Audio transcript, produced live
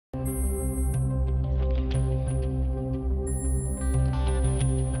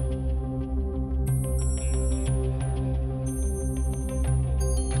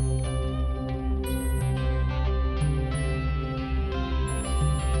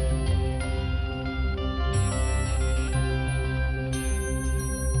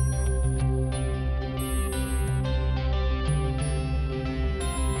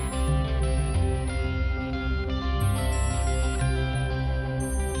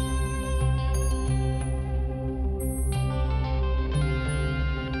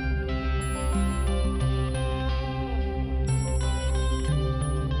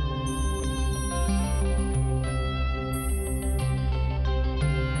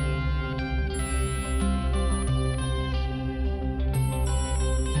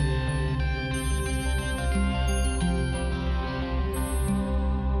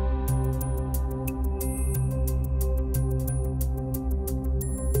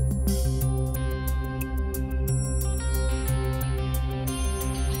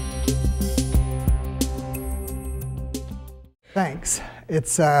Thanks.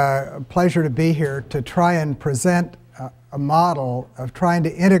 It's a pleasure to be here to try and present a model of trying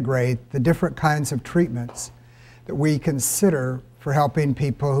to integrate the different kinds of treatments that we consider for helping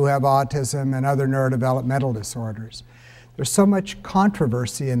people who have autism and other neurodevelopmental disorders. There's so much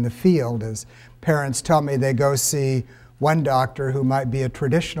controversy in the field as parents tell me they go see one doctor who might be a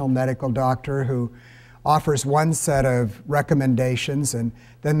traditional medical doctor who offers one set of recommendations, and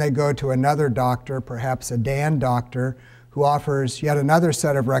then they go to another doctor, perhaps a DAN doctor, who offers yet another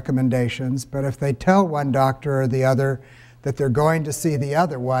set of recommendations. But if they tell one doctor or the other that they're going to see the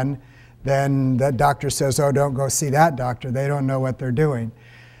other one, then that doctor says, oh, don't go see that doctor. They don't know what they're doing.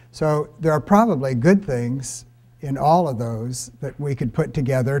 So there are probably good things in all of those that we could put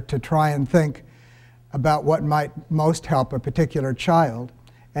together to try and think about what might most help a particular child.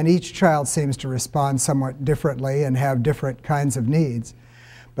 And each child seems to respond somewhat differently and have different kinds of needs.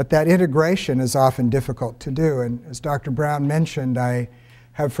 But that integration is often difficult to do. And as Dr. Brown mentioned, I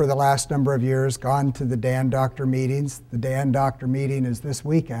have for the last number of years gone to the DAN doctor meetings. The DAN doctor meeting is this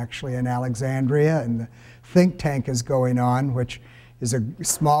week actually in Alexandria, and the think tank is going on, which is a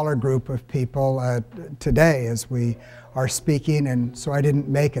smaller group of people today as we are speaking. And so I didn't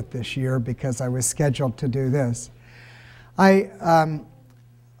make it this year because I was scheduled to do this. I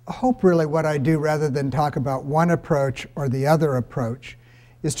hope really what I do, rather than talk about one approach or the other approach,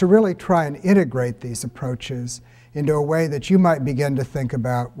 is to really try and integrate these approaches into a way that you might begin to think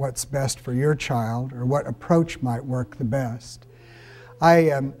about what's best for your child or what approach might work the best.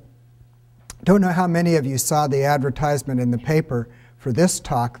 I don't know how many of you saw the advertisement in the paper for this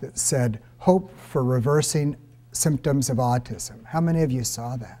talk that said, "Hope for reversing symptoms of autism." How many of you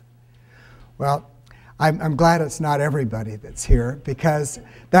saw that? Well, I'm glad it's not everybody that's here, because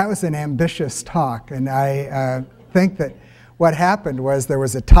that was an ambitious talk, and I think that what happened was there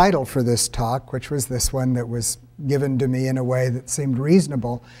was a title for this talk, which was this one that was given to me in a way that seemed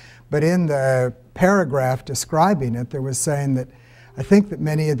reasonable, but in the paragraph describing it, there was saying that I think that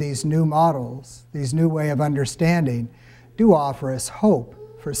many of these new models, these new way of understanding, do offer us hope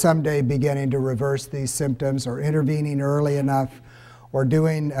for someday beginning to reverse these symptoms or intervening early enough or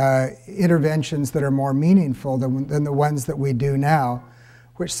doing interventions that are more meaningful than the ones that we do now,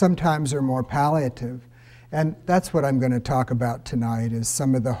 which sometimes are more palliative. And that's what I'm going to talk about tonight, is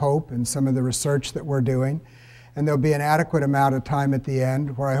some of the hope and some of the research that we're doing. And there'll be an adequate amount of time at the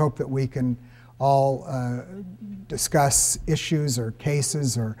end where I hope that we can all discuss issues or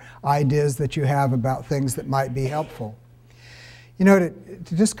cases or ideas that you have about things that might be helpful. You know,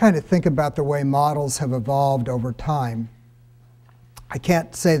 to just kind of think about the way models have evolved over time, I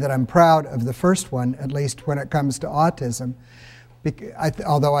can't say that I'm proud of the first one, at least when it comes to autism,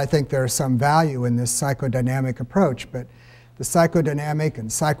 although I think there's some value in this psychodynamic approach. But the psychodynamic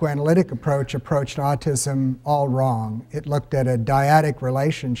and psychoanalytic approach approached autism all wrong. It looked at a dyadic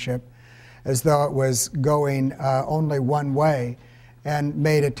relationship as though it was going only one way, and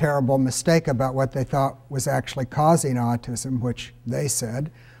made a terrible mistake about what they thought was actually causing autism, which they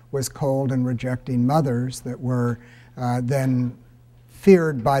said was cold and rejecting mothers that were then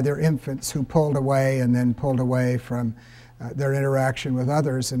feared by their infants, who pulled away and then pulled away from their interaction with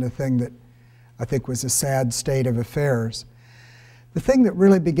others, in a thing that I think was a sad state of affairs. The thing that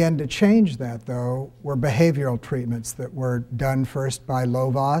really began to change that, though, were behavioral treatments that were done first by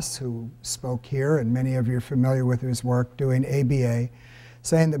Lovaas, who spoke here, and many of you are familiar with his work doing ABA,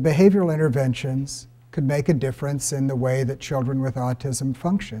 saying that behavioral interventions could make a difference in the way that children with autism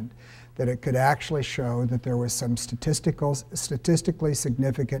functioned, that it could actually show that there was some statistically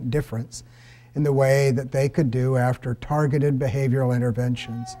significant difference in the way that they could do after targeted behavioral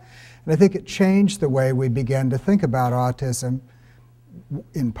interventions. And I think it changed the way we began to think about autism,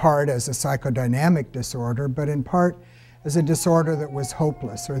 in part as a psychodynamic disorder, but in part as a disorder that was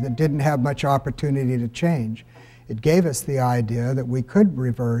hopeless or that didn't have much opportunity to change. It gave us the idea that we could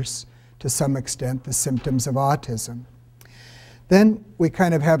reverse, to some extent, the symptoms of autism. Then we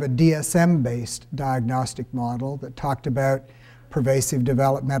kind of have a DSM-based diagnostic model that talked about pervasive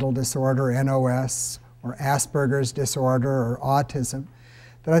developmental disorder, NOS, or Asperger's disorder, or autism,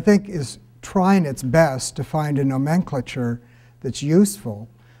 that I think is trying its best to find a nomenclature that's useful,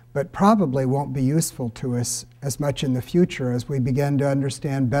 but probably won't be useful to us as much in the future as we begin to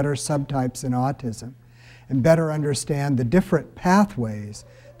understand better subtypes in autism and better understand the different pathways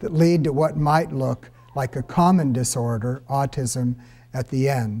that lead to what might look like a common disorder, autism, at the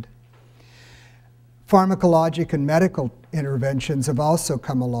end. Pharmacologic and medical interventions have also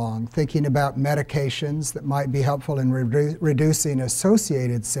come along, thinking about medications that might be helpful in reducing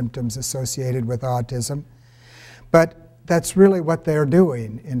associated symptoms associated with autism. But that's really what they're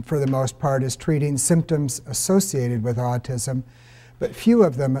doing, and for the most part, is treating symptoms associated with autism. But few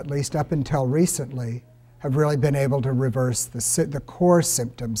of them, at least up until recently, have really been able to reverse the core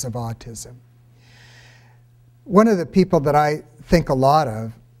symptoms of autism. One of the people that I think a lot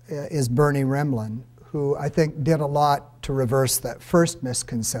of is Bernie Remlin, who I think did a lot to reverse that first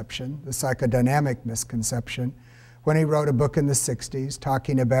misconception, the psychodynamic misconception, when he wrote a book in the 60s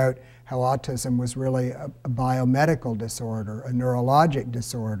talking about how autism was really a biomedical disorder, a neurologic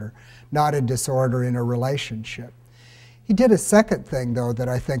disorder, not a disorder in a relationship. He did a second thing, though, that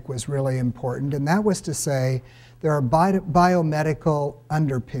I think was really important, and that was to say there are biomedical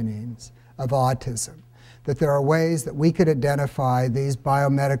underpinnings of autism, that there are ways that we could identify these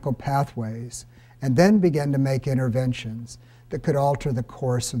biomedical pathways and then begin to make interventions that could alter the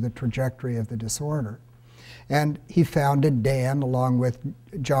course or the trajectory of the disorder. And he founded DAN along with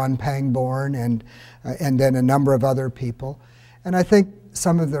John Pangborn and then a number of other people. And I think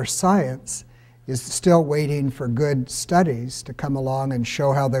some of their science is still waiting for good studies to come along and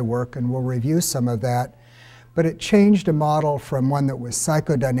show how they work, and we'll review some of that. But it changed a model from one that was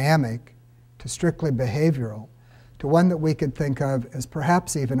psychodynamic to strictly behavioral to one that we could think of as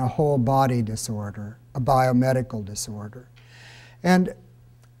perhaps even a whole body disorder, a biomedical disorder. And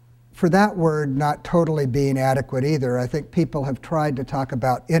for that word not totally being adequate either, I think people have tried to talk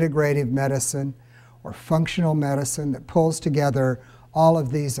about integrative medicine or functional medicine that pulls together all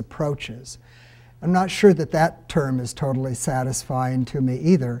of these approaches. I'm not sure that that term is totally satisfying to me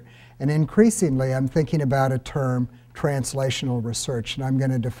either, and increasingly I'm thinking about a term, translational research, and I'm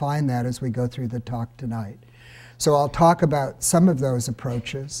going to define that as we go through the talk tonight. So I'll talk about some of those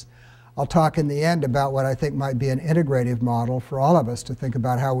approaches. I'll talk in the end about what I think might be an integrative model for all of us to think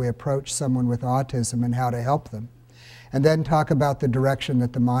about how we approach someone with autism and how to help them. And then talk about the direction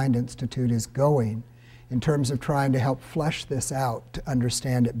that the Mind Institute is going in terms of trying to help flesh this out to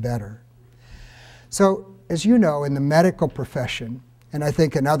understand it better. So, as you know, in the medical profession, and I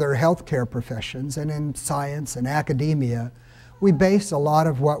think in other healthcare professions, and in science and academia, we base a lot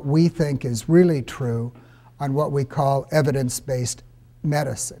of what we think is really true on what we call evidence-based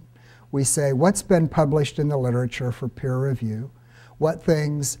medicine. We say what's been published in the literature for peer review, what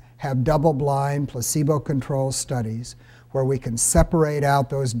things have double-blind, placebo-controlled studies where we can separate out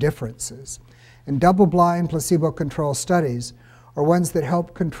those differences. And double-blind, placebo-controlled studies are ones that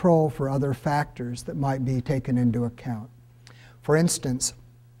help control for other factors that might be taken into account. For instance,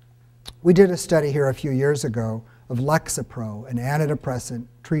 we did a study here a few years ago of Lexapro, an antidepressant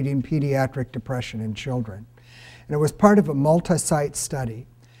treating pediatric depression in children. And it was part of a multi-site study,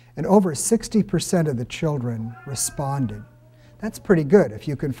 and over 60% of the children responded. That's pretty good if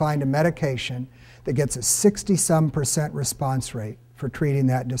you can find a medication that gets a 60-some% response rate for treating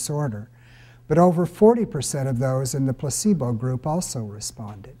that disorder. But over 40% of those in the placebo group also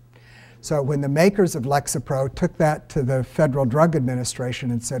responded. So when the makers of Lexapro took that to the Federal Drug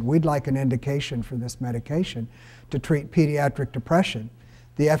Administration and said, we'd like an indication for this medication to treat pediatric depression,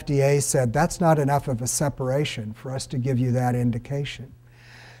 the FDA said, that's not enough of a separation for us to give you that indication.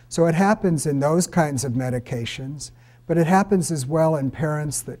 So it happens in those kinds of medications, but it happens as well in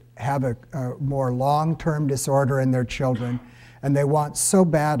parents that have a more long-term disorder in their children, and they want so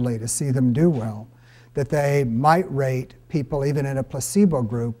badly to see them do well that they might rate people even in a placebo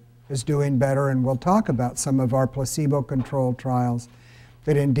group as doing better, and we'll talk about some of our placebo-controlled trials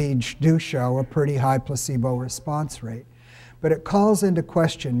that indeed do show a pretty high placebo response rate. But it calls into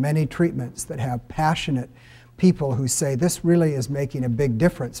question many treatments that have passionate people who say, this really is making a big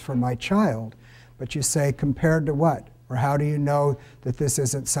difference for my child. But you say, compared to what? Or how do you know that this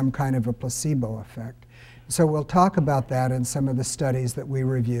isn't some kind of a placebo effect? So we'll talk about that in some of the studies that we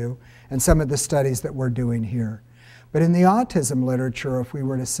review and some of the studies that we're doing here. But in the autism literature, if we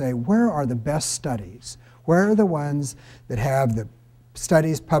were to say, where are the best studies? Where are the ones that have the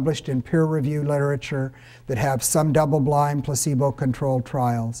studies published in peer-reviewed literature, that have some double-blind, placebo-controlled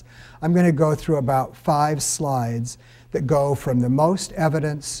trials? I'm going to go through about 5 slides that go from the most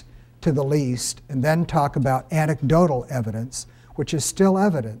evidence to the least, and then talk about anecdotal evidence, which is still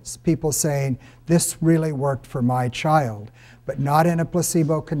evidence. People saying, this really worked for my child, but not in a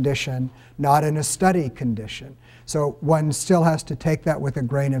placebo condition, not in a study condition. So one still has to take that with a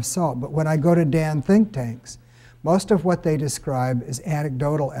grain of salt. But when I go to DAN think tanks, most of what they describe is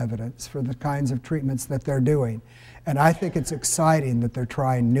anecdotal evidence for the kinds of treatments that they're doing. And I think it's exciting that they're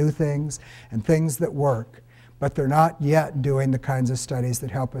trying new things and things that work, but they're not yet doing the kinds of studies that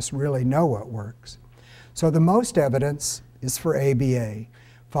help us really know what works. So the most evidence is for ABA,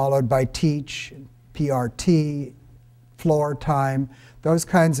 followed by TEACH, PRT, floor time. Those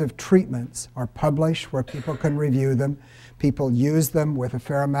kinds of treatments are published where people can review them. People use them with a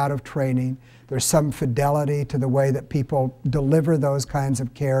fair amount of training. There's some fidelity to the way that people deliver those kinds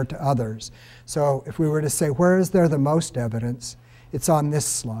of care to others. So if we were to say, where is there the most evidence? It's on this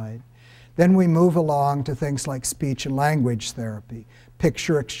slide. Then we move along to things like speech and language therapy,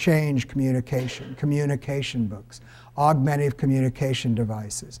 picture exchange communication, communication books, augmentative communication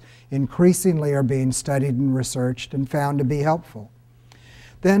devices. Increasingly are being studied and researched and found to be helpful.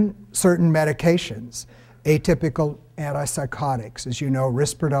 Then certain medications, atypical antipsychotics. As you know,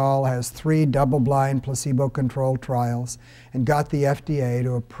 Risperdal has 3 double-blind placebo-controlled trials and got the FDA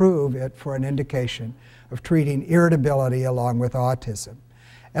to approve it for an indication of treating irritability along with autism.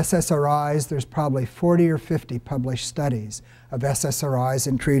 SSRIs, there's probably 40 or 50 published studies of SSRIs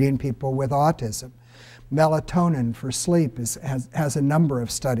in treating people with autism. Melatonin for sleep has a number of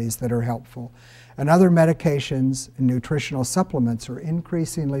studies that are helpful. And other medications and nutritional supplements are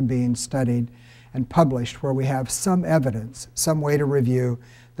increasingly being studied and published where we have some evidence, some way to review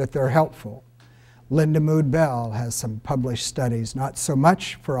that they're helpful. Linda Mood Bell has some published studies, not so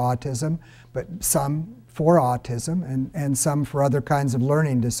much for autism, but some for autism and some for other kinds of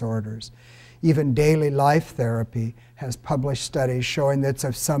learning disorders. Even daily life therapy has published studies showing that it's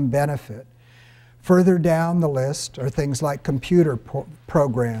of some benefit. Further down the list are things like computer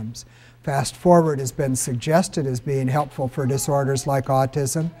programs. Fast Forward has been suggested as being helpful for disorders like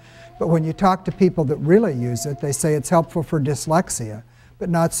autism, but when you talk to people that really use it, they say it's helpful for dyslexia, but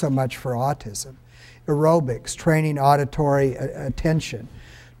not so much for autism. Aerobics, training auditory attention.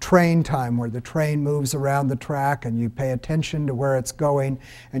 Train time, where the train moves around the track and you pay attention to where it's going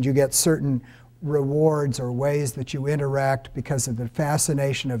and you get certain rewards or ways that you interact because of the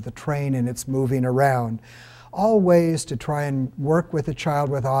fascination of the train and its moving around. All ways to try and work with a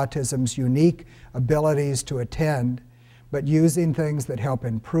child with autism's unique abilities to attend, but using things that help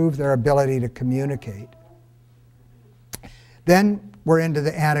improve their ability to communicate. Then we're into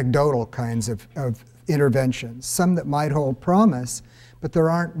the anecdotal kinds of interventions, some that might hold promise, but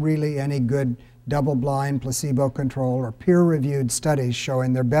there aren't really any good double-blind, placebo-controlled, or peer-reviewed studies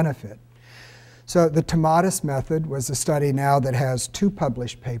showing their benefit. So the Tomatis method was a study now that has 2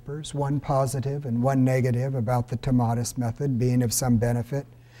 published papers, 1 positive and 1 negative about the Tomatis method being of some benefit.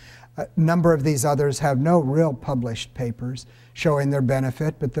 A number of these others have no real published papers showing their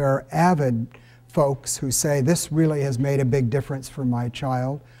benefit, but there are avid folks who say this really has made a big difference for my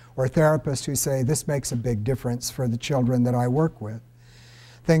child, or therapists who say this makes a big difference for the children that I work with.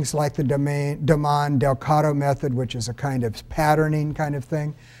 Things like the Doman-Delgado method, which is a kind of patterning kind of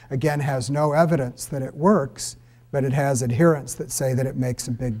thing, again has no evidence that it works, but it has adherents that say that it makes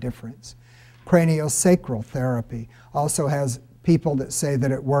a big difference. Craniosacral therapy also has people that say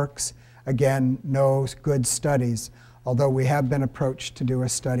that it works. Again, no good studies, although we have been approached to do a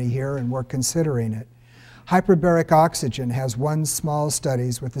study here and we're considering it. Hyperbaric oxygen has 1 small study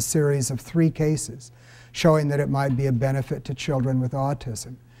with a series of 3 cases showing that it might be a benefit to children with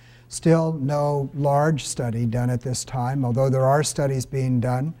autism. Still no large study done at this time, although there are studies being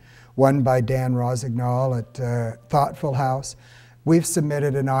done, one by Dan Rosignol at Thoughtful House. We've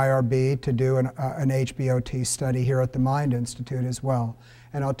submitted an IRB to do an HBOT study here at the Mind Institute as well.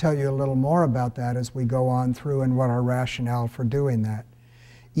 And I'll tell you a little more about that as we go on through and what our rationale for doing that.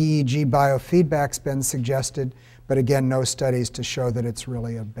 EEG biofeedback's been suggested, but again, no studies to show that it's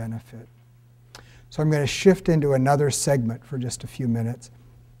really a benefit. So I'm going to shift into another segment for just a few minutes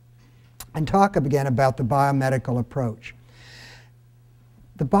and talk again about the biomedical approach.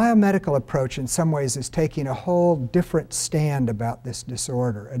 The biomedical approach in some ways is taking a whole different stand about this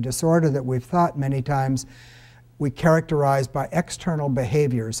disorder, a disorder that we've thought many times we characterize by external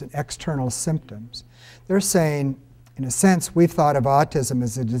behaviors and external symptoms. They're saying, in a sense, we've thought of autism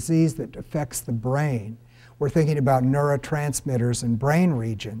as a disease that affects the brain. We're thinking about neurotransmitters and brain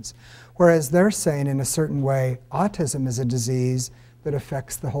regions, whereas they're saying in a certain way, autism is a disease that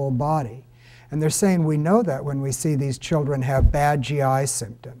affects the whole body. And they're saying we know that when we see these children have bad GI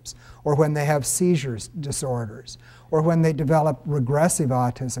symptoms, or when they have seizures disorders, or when they develop regressive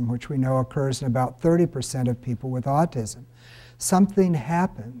autism, which we know occurs in about 30% of people with autism. Something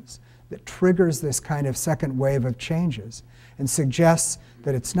happens that triggers this kind of second wave of changes and suggests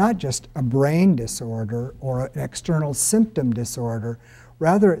that it's not just a brain disorder or an external symptom disorder,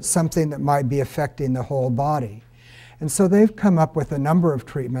 rather it's something that might be affecting the whole body. And so they've come up with a number of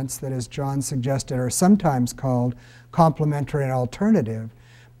treatments that, as John suggested, are sometimes called complementary and alternative,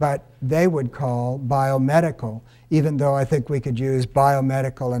 but they would call biomedical, even though I think we could use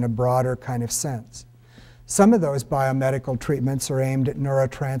biomedical in a broader kind of sense. Some of those biomedical treatments are aimed at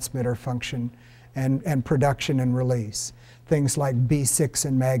neurotransmitter function and production and release. Things like B6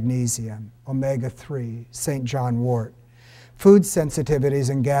 and magnesium, omega-3, St. John wort. Food sensitivities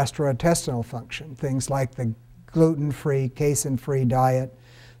and gastrointestinal function, things like the gluten-free, casein-free diet,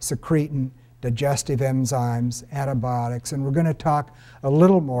 secretin, digestive enzymes, antibiotics, and we're going to talk a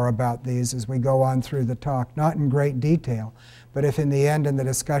little more about these as we go on through the talk, not in great detail, but if in the end in the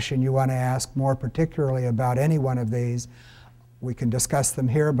discussion you want to ask more particularly about any one of these, we can discuss them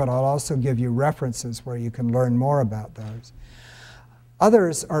here, but I'll also give you references where you can learn more about those.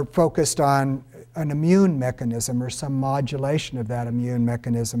 Others are focused on an immune mechanism or some modulation of that immune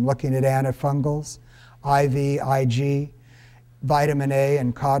mechanism, looking at antifungals, IV, IG, vitamin A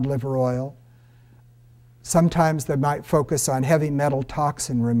and cod liver oil. Sometimes they might focus on heavy metal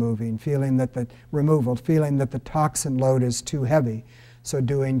toxin removal, feeling that the toxin load is too heavy. So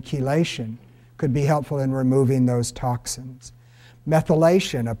doing chelation could be helpful in removing those toxins.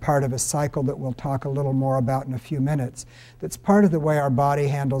 Methylation, a part of a cycle that we'll talk a little more about in a few minutes, that's part of the way our body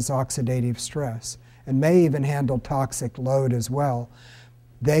handles oxidative stress and may even handle toxic load as well.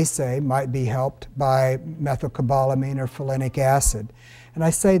 They say might be helped by methylcobalamin or folinic acid. And I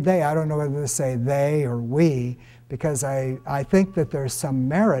say they, I don't know whether to say they or we, because I think that there's some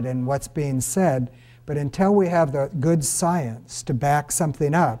merit in what's being said, but until we have the good science to back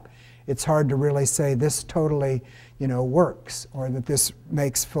something up, it's hard to really say this totally, works, or that this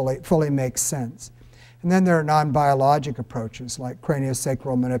fully makes sense. And then there are non-biologic approaches like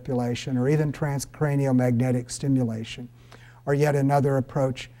craniosacral manipulation or even transcranial magnetic stimulation, or yet another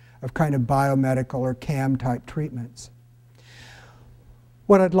approach of kind of biomedical or CAM type treatments.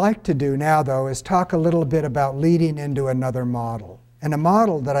 What I'd like to do now, though, is talk a little bit about leading into another model, and a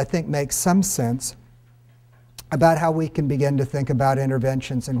model that I think makes some sense about how we can begin to think about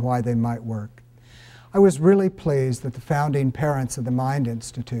interventions and why they might work. I was really pleased that the founding parents of the Mind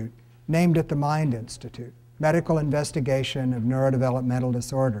Institute named it the Mind Institute, Medical Investigation of Neurodevelopmental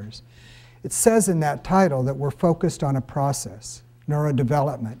Disorders. It says in that title that we're focused on a process,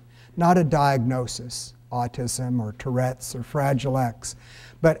 neurodevelopment, not a diagnosis, autism or Tourette's or Fragile X,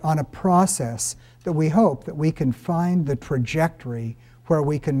 but on a process that we hope that we can find the trajectory where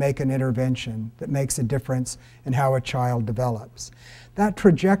we can make an intervention that makes a difference in how a child develops. That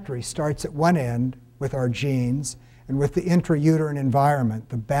trajectory starts at one end with our genes and with the intrauterine environment,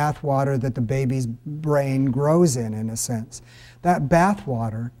 the bath water that the baby's brain grows in a sense. That bath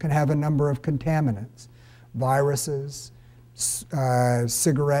water can have a number of contaminants, viruses,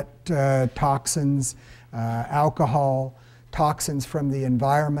 cigarette toxins, alcohol, toxins from the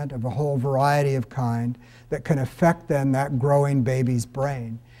environment of a whole variety of kind that can affect then that growing baby's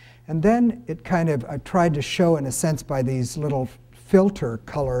brain. And then it I tried to show in a sense by these little filter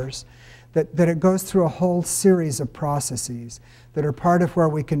colors that it goes through a whole series of processes that are part of where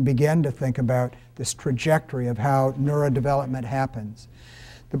we can begin to think about this trajectory of how neurodevelopment happens.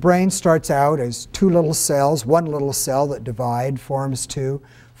 The brain starts out as two little cells, one little cell that divide, forms two,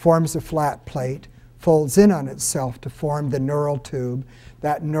 forms a flat plate, folds in on itself to form the neural tube.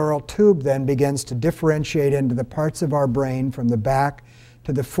 That neural tube then begins to differentiate into the parts of our brain from the back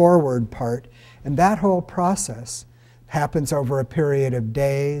to the forward part, and that whole process happens over a period of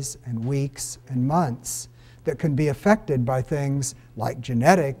days and weeks and months that can be affected by things like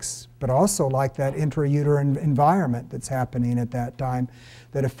genetics, but also like that intrauterine environment that's happening at that time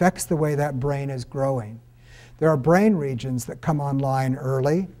that affects the way that brain is growing. There are brain regions that come online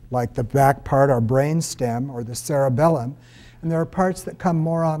early, like the back part, our brain stem, or the cerebellum, and there are parts that come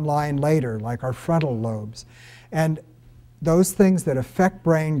more online later, like our frontal lobes. And those things that affect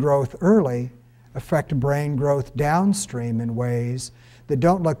brain growth early affect brain growth downstream in ways that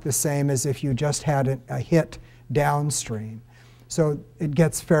don't look the same as if you just had a hit downstream. So it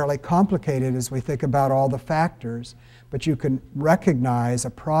gets fairly complicated as we think about all the factors, but you can recognize a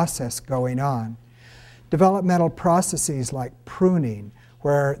process going on. Developmental processes like pruning,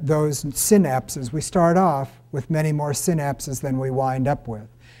 where those synapses, we start off with many more synapses than we wind up with.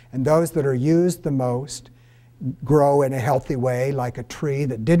 And those that are used the most grow in a healthy way, like a tree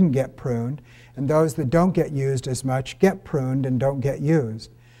that didn't get pruned, and those that don't get used as much get pruned and don't get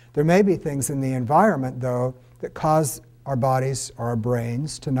used. There may be things in the environment, though, that cause our bodies or our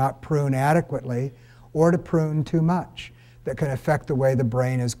brains to not prune adequately or to prune too much that can affect the way the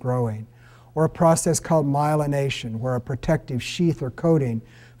brain is growing. Or a process called myelination, where a protective sheath or coating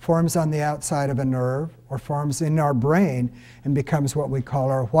forms on the outside of a nerve or forms in our brain and becomes what we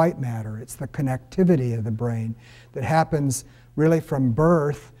call our white matter. It's the connectivity of the brain that happens really from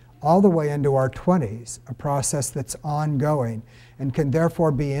birth all the way into our 20s, a process that's ongoing and can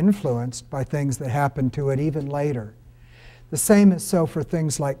therefore be influenced by things that happen to it even later. The same is so for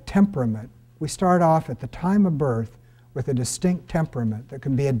things like temperament, We start off at the time of birth with a distinct temperament that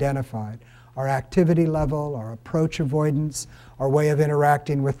can be identified. Our activity level, our approach avoidance, our way of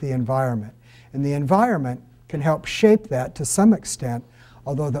interacting with the environment. And the environment can help shape that to some extent,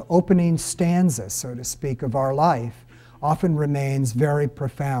 although the opening stanza, so to speak, of our life often remains very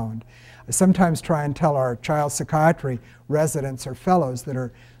profound. I sometimes try and tell our child psychiatry residents or fellows that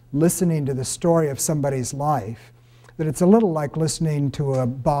are listening to the story of somebody's life that it's a little like listening to a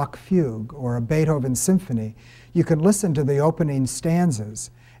Bach fugue or a Beethoven symphony. You can listen to the opening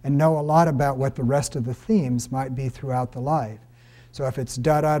stanzas and know a lot about what the rest of the themes might be throughout the life. So if it's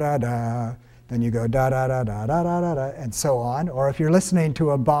da-da-da-da, then you go da-da-da-da-da-da-da, and so on. Or if you're listening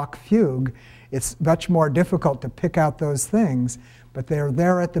to a Bach fugue, it's much more difficult to pick out those things, but they're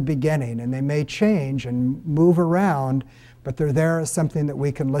there at the beginning, and they may change and move around, but they're there as something that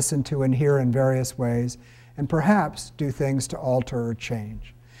we can listen to and hear in various ways, and perhaps do things to alter or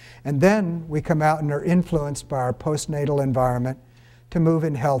change. And then we come out and are influenced by our postnatal environment to move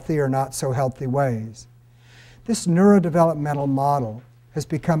in healthy or not so healthy ways. This neurodevelopmental model has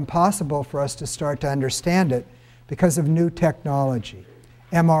become possible for us to start to understand it because of new technology,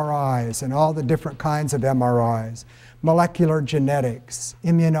 MRIs and all the different kinds of MRIs, molecular genetics,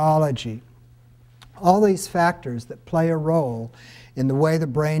 immunology, all these factors that play a role in the way the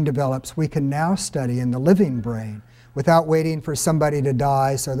brain develops, we can now study in the living brain without waiting for somebody to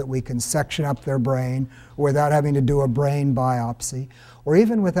die so that we can section up their brain, or without having to do a brain biopsy, or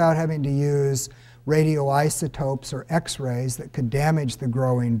even without having to use radioisotopes or X-rays that could damage the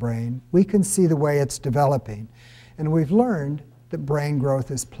growing brain. We can see the way it's developing. And we've learned that brain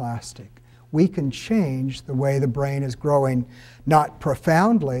growth is plastic. We can change the way the brain is growing, not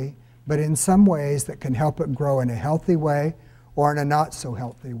profoundly, but in some ways that can help it grow in a healthy way or in a not so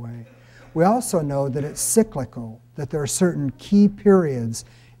healthy way. We also know that it's cyclical, that there are certain key periods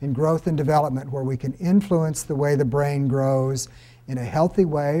in growth and development where we can influence the way the brain grows in a healthy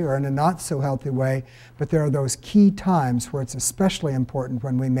way or in a not so healthy way, but there are those key times where it's especially important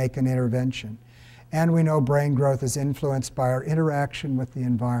when we make an intervention. And we know brain growth is influenced by our interaction with the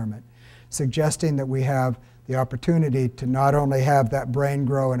environment, suggesting that we have the opportunity to not only have that brain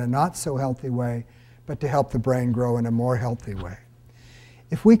grow in a not so healthy way, but to help the brain grow in a more healthy way.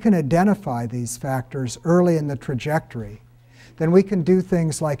 If we can identify these factors early in the trajectory, then we can do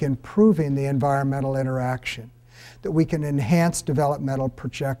things like improving the environmental interaction, that we can enhance developmental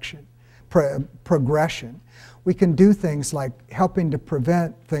progression. We can do things like helping to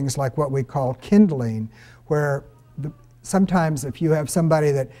prevent things like what we call kindling, where sometimes if you have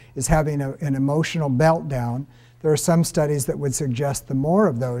somebody that is having an emotional meltdown, there are some studies that would suggest the more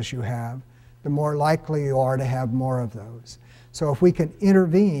of those you have, the more likely you are to have more of those. So if we can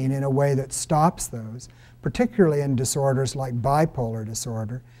intervene in a way that stops those, particularly in disorders like bipolar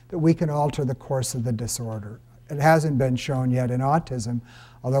disorder, that we can alter the course of the disorder. It hasn't been shown yet in autism,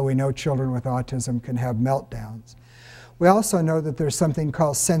 although we know children with autism can have meltdowns. We also know that there's something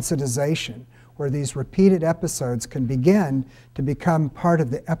called sensitization, where these repeated episodes can begin to become part of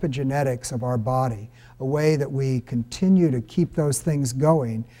the epigenetics of our body, a way that we continue to keep those things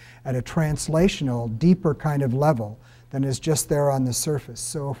going at a translational, deeper kind of level than is just there on the surface.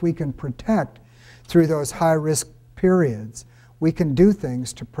 So if we can protect through those high-risk periods, we can do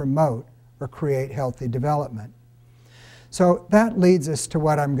things to promote or create healthy development. So that leads us to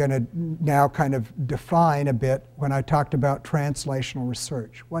what I'm going to now kind of define a bit when I talked about translational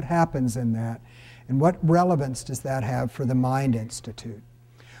research. What happens in that, and what relevance does that have for the Mind Institute?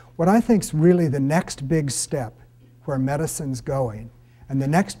 What I think is really the next big step where medicine's going, and the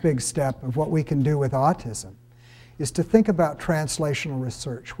next big step of what we can do with autism, is to think about translational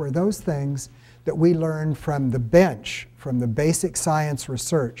research, where those things that we learn from the bench, from the basic science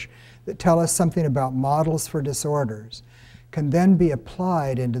research, that tell us something about models for disorders, can then be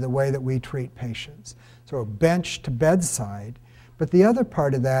applied into the way that we treat patients. So bench to bedside, but the other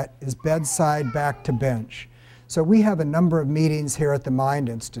part of that is bedside back to bench. So we have a number of meetings here at the Mind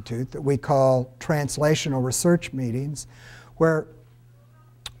Institute that we call translational research meetings, where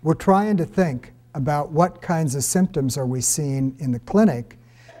we're trying to think about what kinds of symptoms are we seeing in the clinic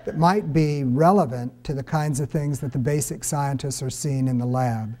that might be relevant to the kinds of things that the basic scientists are seeing in the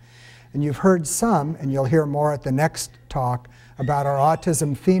lab. And you've heard some, and you'll hear more at the next talk, about our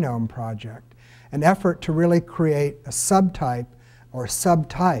Autism Phenome Project, an effort to really create a subtype or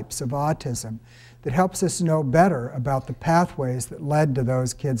subtypes of autism that helps us know better about the pathways that led to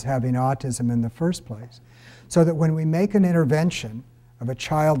those kids having autism in the first place. So that when we make an intervention of a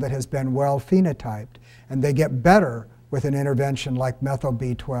child that has been well phenotyped, and they get better with an intervention like methyl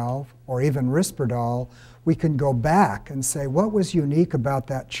B12 or even Risperdal, we can go back and say, what was unique about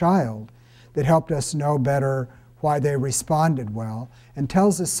that child that helped us know better why they responded well, and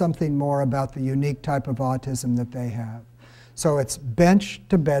tells us something more about the unique type of autism that they have. So it's bench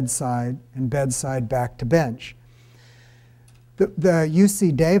to bedside and bedside back to bench. The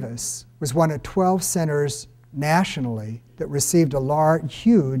UC Davis was one of 12 centers nationally that received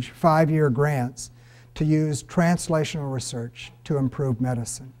huge 5-year grants to use translational research to improve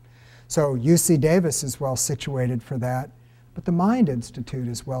medicine. So UC Davis is well situated for that, but the Mind Institute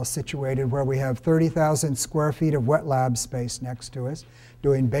is well situated, where we have 30,000 square feet of wet lab space next to us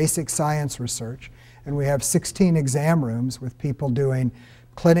doing basic science research, and we have 16 exam rooms with people doing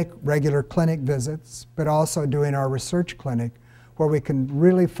regular clinic visits, but also doing our research clinic, where we can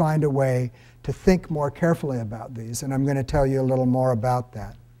really find a way to think more carefully about these, and I'm going to tell you a little more about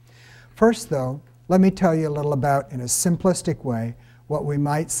that. First, though, let me tell you a little about, in a simplistic way, what we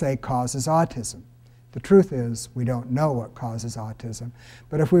might say causes autism. The truth is, we don't know what causes autism,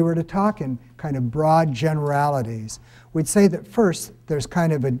 but if we were to talk in kind of broad generalities, we'd say that first, there's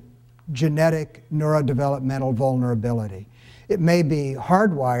kind of a genetic neurodevelopmental vulnerability. It may be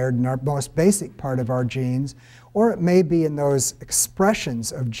hardwired in our most basic part of our genes, or it may be in those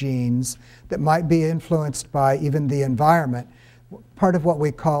expressions of genes that might be influenced by even the environment, part of what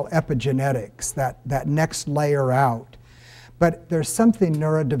we call epigenetics, that next layer out. But there's something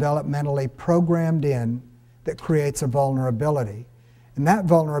neurodevelopmentally programmed in that creates a vulnerability. And that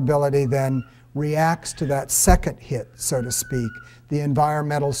vulnerability then reacts to that second hit, so to speak, the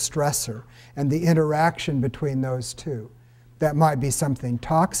environmental stressor and the interaction between those two. That might be something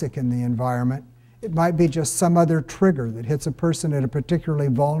toxic in the environment. It might be just some other trigger that hits a person at a particularly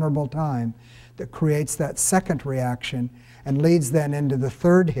vulnerable time that creates that second reaction and leads then into the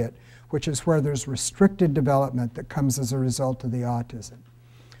third hit, which is where there's restricted development that comes as a result of the autism.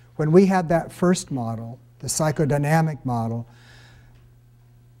 When we had that first model, the psychodynamic model,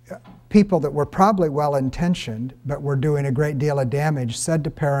 people that were probably well-intentioned but were doing a great deal of damage said to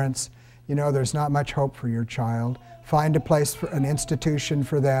parents, you know, there's not much hope for your child. Find a place, for an institution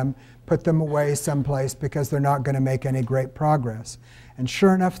for them, put them away someplace because they're not going to make any great progress. And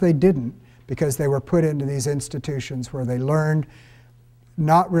sure enough, they didn't, because they were put into these institutions where they learned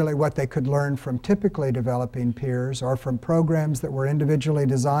not really what they could learn from typically developing peers or from programs that were individually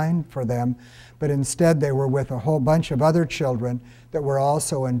designed for them, but instead they were with a whole bunch of other children that were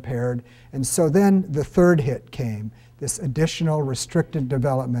also impaired. And so then the third hit came, this additional restricted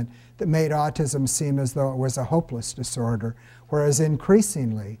development that made autism seem as though it was a hopeless disorder, whereas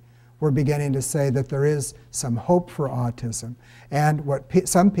increasingly we're beginning to say that there is some hope for autism and what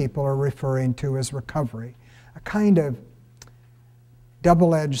some people are referring to as recovery, a kind of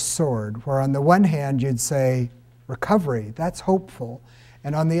double-edged sword, where on the one hand you'd say recovery, that's hopeful,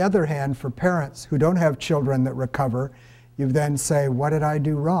 and on the other hand, for parents who don't have children that recover, you then say, what did I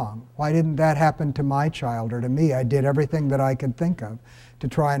do wrong? Why didn't that happen to my child or to me? I did everything that I could think of to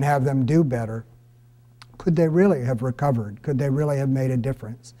try and have them do better. Could they really have recovered? Could they really have made a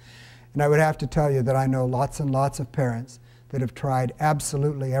difference? And I would have to tell you that I know lots and lots of parents that have tried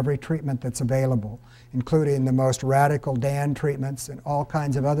absolutely every treatment that's available, including the most radical DAN treatments and all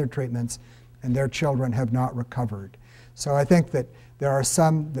kinds of other treatments, and their children have not recovered. So I think that there are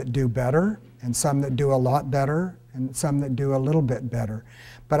some that do better, and some that do a lot better, and some that do a little bit better.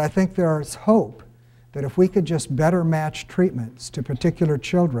 But I think there is hope that if we could just better match treatments to particular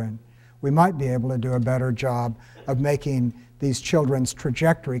children, we might be able to do a better job of making these children's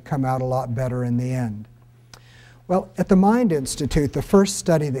trajectory come out a lot better in the end. Well, at the Mind Institute, the first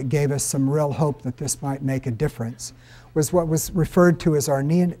study that gave us some real hope that this might make a difference was what was referred to as our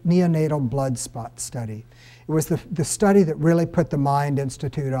neonatal blood spot study. It was the study that really put the Mind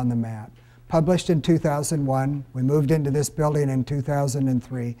Institute on the map. Published in 2001, we moved into this building in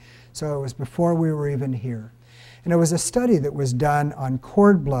 2003, so it was before we were even here. And it was a study that was done on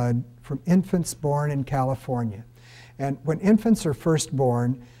cord blood from infants born in California. And when infants are first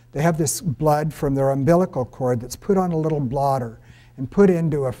born, they have this blood from their umbilical cord that's put on a little blotter and put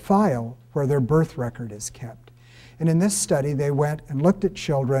into a file where their birth record is kept. And in this study, they went and looked at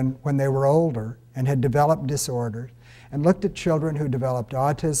children when they were older and had developed disorders, and looked at children who developed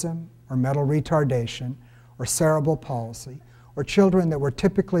autism or mental retardation or cerebral palsy, or children that were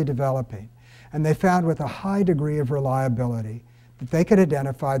typically developing. And they found with a high degree of reliability that they could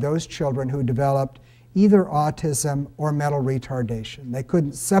identify those children who developed either autism or mental retardation. They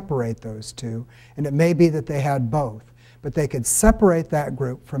couldn't separate those two, and it may be that they had both, but they could separate that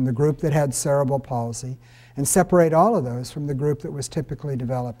group from the group that had cerebral palsy and separate all of those from the group that was typically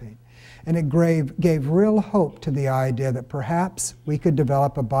developing. And it gave real hope to the idea that perhaps we could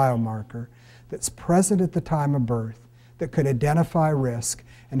develop a biomarker that's present at the time of birth that could identify risk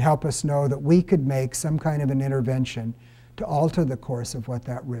and help us know that we could make some kind of an intervention to alter the course of what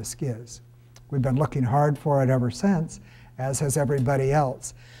that risk is. We've been looking hard for it ever since, as has everybody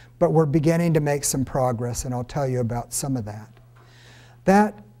else, but we're beginning to make some progress, and I'll tell you about some of that.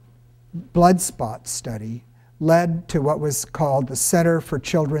 That blood spot study led to what was called the Center for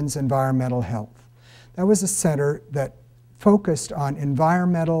Children's Environmental Health. That was a center that focused on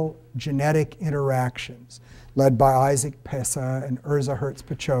environmental genetic interactions, led by Isaac Pessa and Urza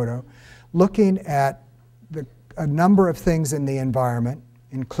Hertz-Pachotto, looking at a number of things in the environment,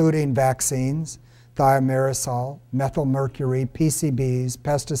 including vaccines, thimerosal, methylmercury, PCBs,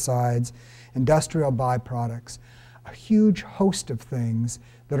 pesticides, industrial byproducts, a huge host of things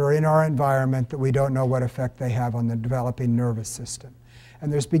that are in our environment that we don't know what effect they have on the developing nervous system.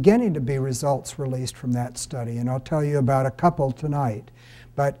 And there's beginning to be results released from that study, and I'll tell you about a couple tonight.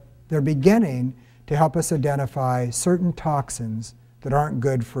 But they're beginning to help us identify certain toxins that aren't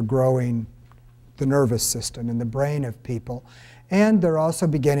good for growing the nervous system in the brain of people. And they're also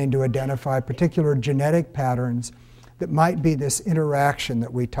beginning to identify particular genetic patterns that might be this interaction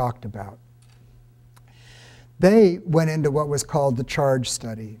that we talked about. They went into what was called the CHARGE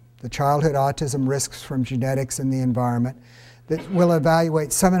study, the Childhood Autism Risks from Genetics in the Environment, that will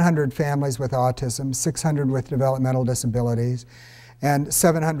evaluate 700 families with autism, 600 with developmental disabilities, and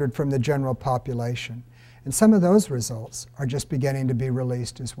 700 from the general population. And some of those results are just beginning to be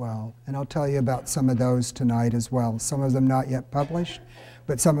released as well. And I'll tell you about some of those tonight as well. Some of them not yet published,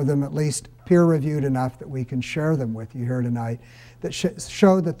 but some of them at least peer-reviewed enough that we can share them with you here tonight that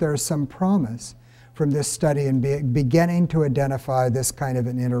show that there's some promise from this study in beginning to identify this kind of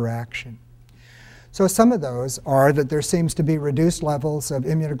an interaction. So some of those are that there seems to be reduced levels of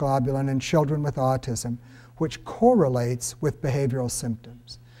immunoglobulin in children with autism, which correlates with behavioral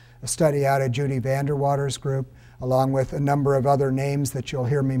symptoms. A study out of Judy Vanderwater's group, along with a number of other names that you'll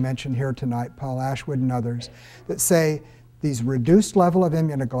hear me mention here tonight, Paul Ashwood and others, that say these reduced level of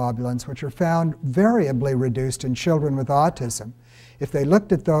immunoglobulins, which are found variably reduced in children with autism, if they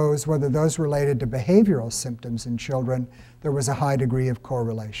looked at those, whether those related to behavioral symptoms in children, there was a high degree of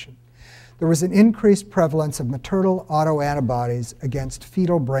correlation. There was an increased prevalence of maternal autoantibodies against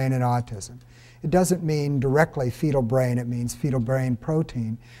fetal brain in autism. It doesn't mean directly fetal brain, it means fetal brain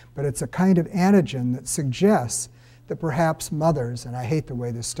protein, but it's a kind of antigen that suggests that perhaps mothers, and I hate the way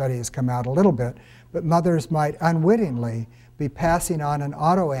this study has come out a little bit, but mothers might unwittingly be passing on an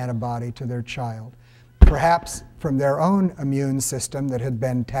autoantibody to their child, perhaps from their own immune system that had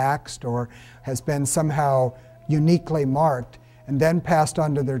been taxed or has been somehow uniquely marked, and then passed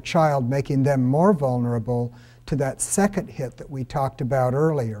on to their child, making them more vulnerable to that second hit that we talked about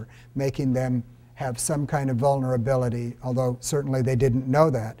earlier, making them have some kind of vulnerability, although certainly they didn't know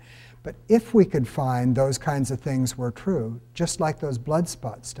that. But if we could find those kinds of things were true, just like those blood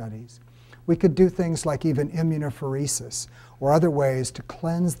spot studies, we could do things like even immunophoresis or other ways to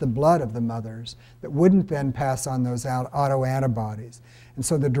cleanse the blood of the mothers that wouldn't then pass on those autoantibodies. And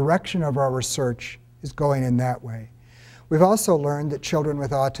so the direction of our research is going in that way. We've also learned that children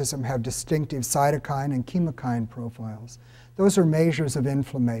with autism have distinctive cytokine and chemokine profiles. Those are measures of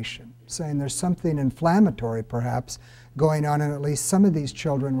inflammation, saying there's something inflammatory perhaps going on in at least some of these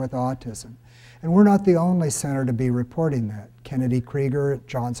children with autism. And we're not the only center to be reporting that. Kennedy Krieger at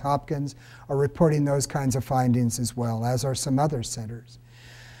Johns Hopkins are reporting those kinds of findings as well, as are some other centers.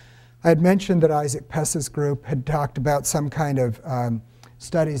 I had mentioned that Isaac Pessa's group had talked about some kind of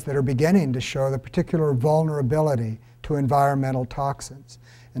studies that are beginning to show the particular vulnerability to environmental toxins.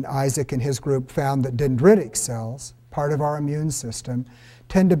 And Isaac and his group found that dendritic cells, part of our immune system,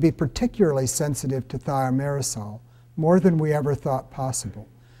 tend to be particularly sensitive to thimerosal, more than we ever thought possible,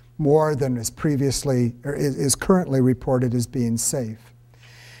 more than is previously, or is currently reported as being safe.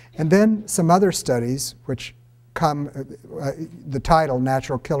 And then some other studies, which come, the title,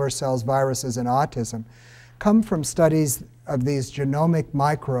 Natural Killer Cells, Viruses, and Autism, come from studies of these genomic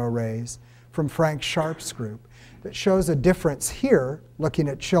microarrays from Frank Sharp's group that shows a difference here, looking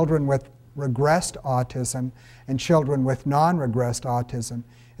at children with regressed autism and children with non-regressed autism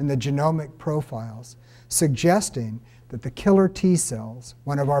in the genomic profiles, suggesting that the killer T cells,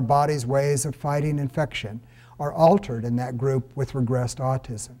 one of our body's ways of fighting infection, are altered in that group with regressed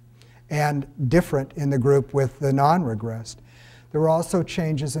autism and different in the group with the non-regressed. There were also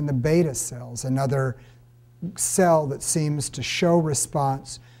changes in the beta cells, another cell that seems to show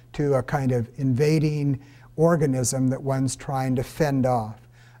response to a kind of invading organism that one's trying to fend off.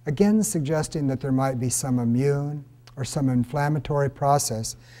 Again, suggesting that there might be some immune or some inflammatory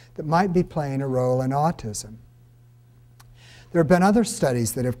process that might be playing a role in autism. There have been other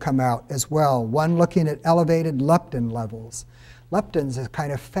studies that have come out as well, one looking at elevated leptin levels. Leptin's a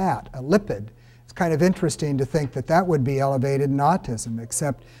kind of fat, a lipid. It's kind of interesting to think that that would be elevated in autism,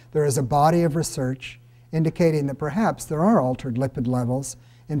 except there is a body of research indicating that perhaps there are altered lipid levels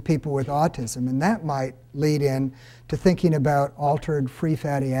in people with autism, and that might lead in to thinking about altered free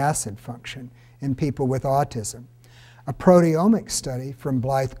fatty acid function in people with autism. A proteomic study from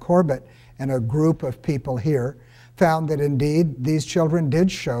Blythe Corbett and a group of people here found that indeed these children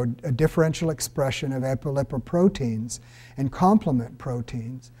did show a differential expression of apolipoproteins and complement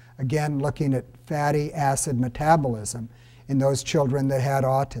proteins, again looking at fatty acid metabolism in those children that had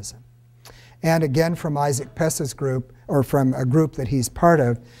autism. And again from Isaac Pessa's group, or from a group that he's part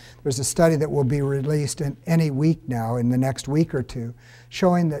of, there's a study that will be released in any week now, in the next week or two,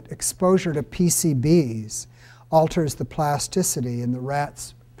 showing that exposure to PCBs alters the plasticity in the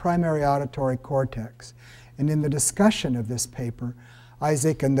rat's primary auditory cortex. And in the discussion of this paper,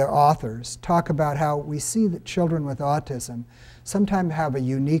 Isaac and the authors talk about how we see that children with autism sometimes have a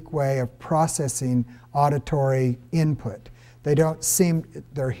unique way of processing auditory input. They don't seem,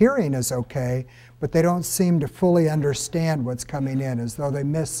 their hearing is okay, but they don't seem to fully understand what's coming in, as though they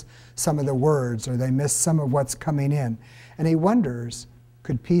miss some of the words or they miss some of what's coming in. And he wonders,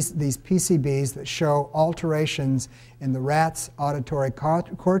 could these PCBs that show alterations in the rat's auditory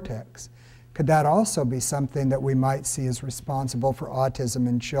cortex, could that also be something that we might see as responsible for autism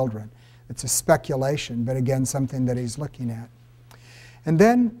in children? It's a speculation, but again, something that he's looking at. And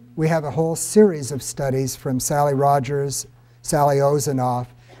then we have a whole series of studies from Sally Rogers, Sally Ozanoff,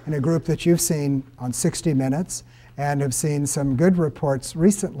 and a group that you've seen on 60 Minutes and have seen some good reports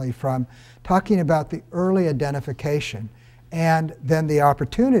recently from, talking about the early identification and then the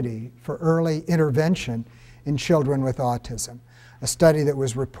opportunity for early intervention in children with autism. A study that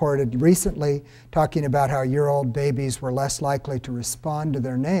was reported recently talking about how year-old babies were less likely to respond to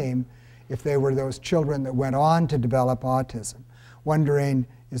their name if they were those children that went on to develop autism. Wondering,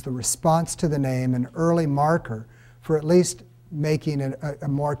 is the response to the name an early marker for at least making a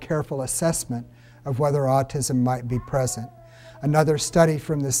more careful assessment of whether autism might be present? Another study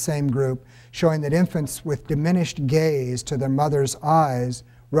from this same group showing that infants with diminished gaze to their mother's eyes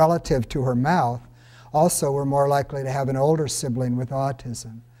relative to her mouth also were more likely to have an older sibling with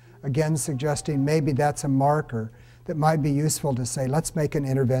autism. Again, suggesting maybe that's a marker that might be useful to say, let's make an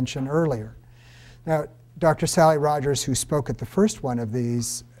intervention earlier. Now, Dr. Sally Rogers, who spoke at the first one of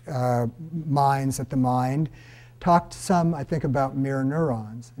these Minds at the Mind, talked some, I think, about mirror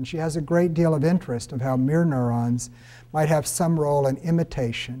neurons. And she has a great deal of interest of how mirror neurons might have some role in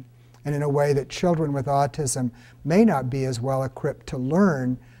imitation, and in a way that children with autism may not be as well equipped to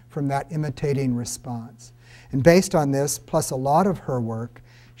learn from that imitating response. And based on this, plus a lot of her work,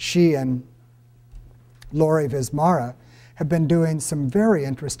 she and Lori Vismara have been doing some very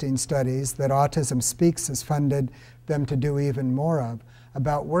interesting studies that Autism Speaks has funded them to do even more of,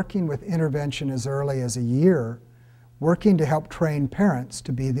 about working with intervention as early as a year, working to help train parents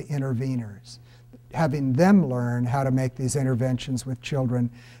to be the interveners, having them learn how to make these interventions with children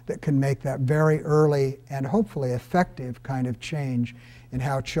that can make that very early and hopefully effective kind of change in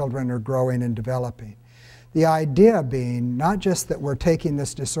how children are growing and developing. The idea being not just that we're taking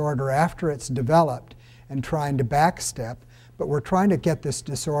this disorder after it's developed and trying to backstep, but we're trying to get this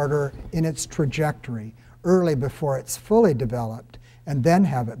disorder in its trajectory early before it's fully developed, and then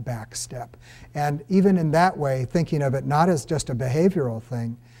have it backstep. And even in that way, thinking of it not as just a behavioral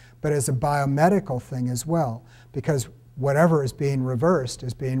thing, but as a biomedical thing as well, because whatever is being reversed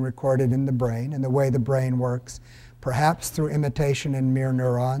is being recorded in the brain, and the way the brain works, perhaps through imitation in mirror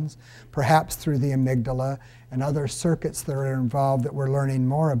neurons, perhaps through the amygdala and other circuits that are involved that we're learning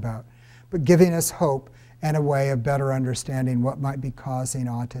more about, but giving us hope and a way of better understanding what might be causing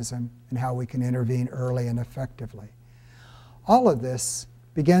autism and how we can intervene early and effectively. All of this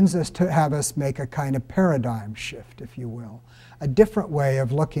begins to have us make a kind of paradigm shift, if you will, a different way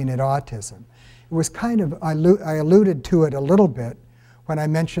of looking at autism. It was kind of, I alluded to it a little bit when I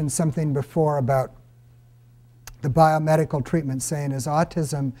mentioned something before about the biomedical treatment, saying, is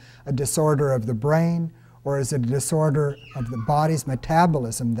autism a disorder of the brain, or is it a disorder of the body's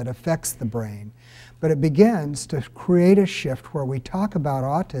metabolism that affects the brain? But it begins to create a shift where we talk about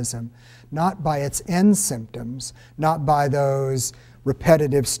autism not by its end symptoms, not by those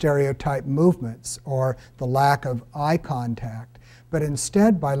repetitive stereotype movements or the lack of eye contact, but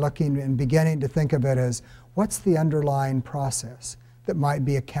instead by looking and beginning to think of it as, what's the underlying process that might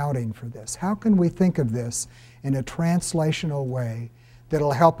be accounting for this? How can we think of this in a translational way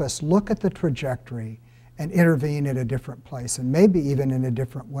that'll help us look at the trajectory and intervene at a different place, and maybe even in a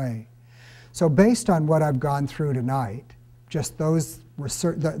different way? So based on what I've gone through tonight, just those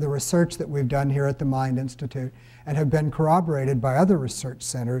research, the research that we've done here at the Mind Institute and have been corroborated by other research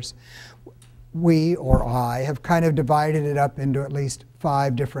centers, we, or I, have kind of divided it up into at least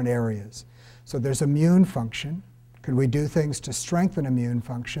 5 different areas. So there's immune function. Could we do things to strengthen immune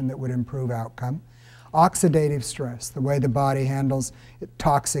function that would improve outcome? Oxidative stress, the way the body handles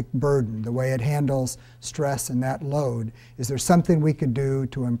toxic burden, the way it handles stress and that load. Is there something we could do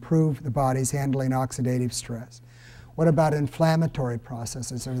to improve the body's handling oxidative stress? What about inflammatory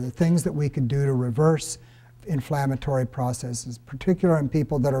processes? Are there things that we could do to reverse inflammatory processes, particularly in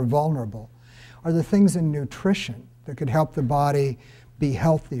people that are vulnerable? Are there things in nutrition that could help the body be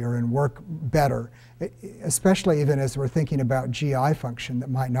healthier and work better, especially even as we're thinking about GI function that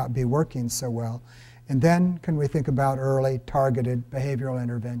might not be working so well? And then can we think about early targeted behavioral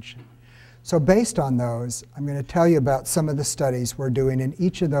intervention? So based on those, I'm going to tell you about some of the studies we're doing in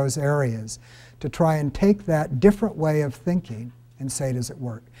each of those areas to try and take that different way of thinking and say, does it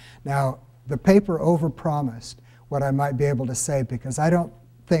work? Now, the paper overpromised what I might be able to say, because I don't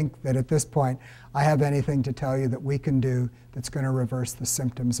think that at this point I have anything to tell you that we can do that's going to reverse the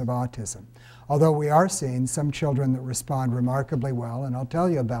symptoms of autism. Although we are seeing some children that respond remarkably well, and I'll tell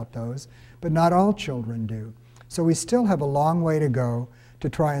you about those, but not all children do. So we still have a long way to go to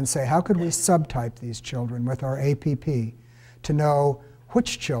try and say, how could we subtype these children with our APP to know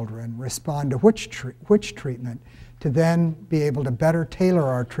which children respond to which treatment, to then be able to better tailor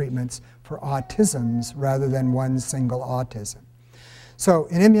our treatments for autisms rather than one single autism. So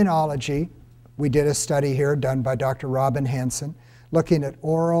in immunology, we did a study here done by Dr. Robin Hansen looking at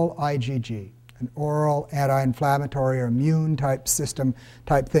oral IgG, an oral anti-inflammatory or immune type system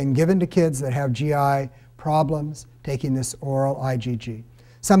type thing given to kids that have GI problems taking this oral IgG.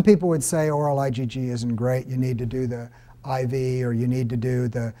 Some people would say oral IgG isn't great, you need to do the IV or you need to do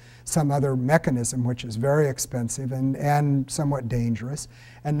some other mechanism which is very expensive and somewhat dangerous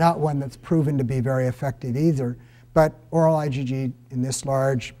and not one that's proven to be very effective either. But oral IgG in this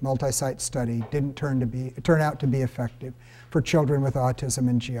large multi-site study didn't turn out to be effective for children with autism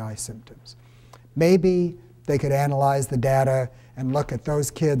and GI symptoms. Maybe they could analyze the data and look at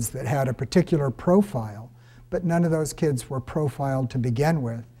those kids that had a particular profile, but none of those kids were profiled to begin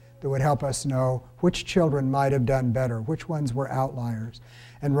with that would help us know which children might have done better, which ones were outliers.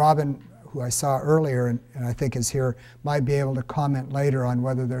 And Robin, who I saw earlier and I think is here, might be able to comment later on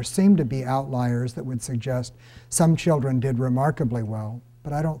whether there seemed to be outliers that would suggest some children did remarkably well,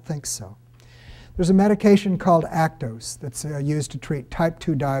 but I don't think so. There's a medication called Actos that's used to treat type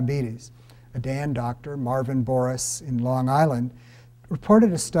 2 diabetes. A Dan doctor, Marvin Boris in Long Island,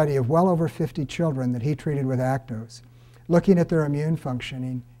 reported a study of well over 50 children that he treated with Actos, looking at their immune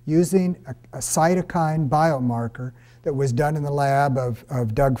functioning using a cytokine biomarker that was done in the lab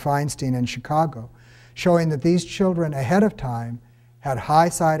of Doug Feinstein in Chicago, showing that these children ahead of time had high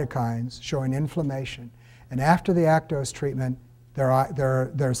cytokines showing inflammation. And after the Actos treatment, their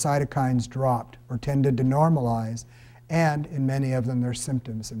cytokines dropped or tended to normalize, and in many of them their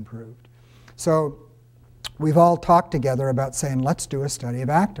symptoms improved. So we've all talked together about saying, let's do a study of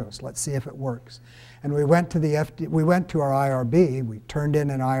Actos, let's see if it works. And we went to our IRB, we turned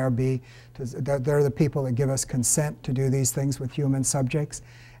in an IRB, they're the people that give us consent to do these things with human subjects,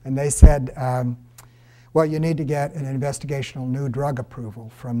 and they said, well, you need to get an investigational new drug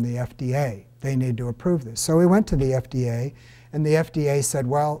approval from the FDA. They need to approve this. So we went to the FDA, and the FDA said,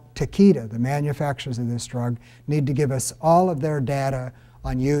 well, Takeda, the manufacturers of this drug, need to give us all of their data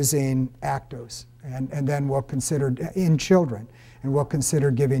on using Actos, and then we'll consider, in children, and we'll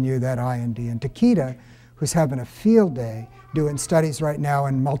consider giving you that IND. And Takeda, who's having a field day doing studies right now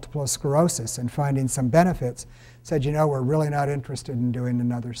in multiple sclerosis and finding some benefits, said, you know, we're really not interested in doing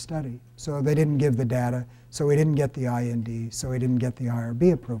another study. So they didn't give the data, so we didn't get the IND, so we didn't get the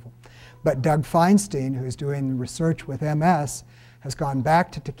IRB approval. But Doug Feinstein, who's doing research with MS, has gone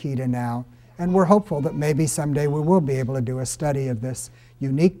back to Takeda now, and we're hopeful that maybe someday we will be able to do a study of this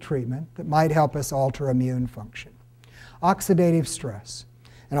unique treatment that might help us alter immune function. Oxidative stress,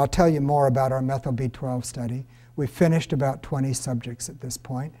 and I'll tell you more about our methyl B12 study. We've finished about 20 subjects at this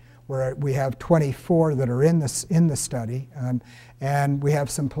point, where we have 24 that are in the study, and we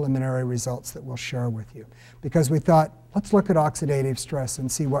have some preliminary results that we'll share with you. Because we thought, let's look at oxidative stress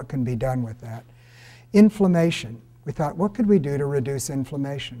and see what can be done with that. Inflammation, we thought, what could we do to reduce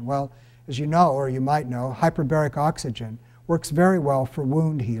inflammation? Well, as you know, or you might know, hyperbaric oxygen works very well for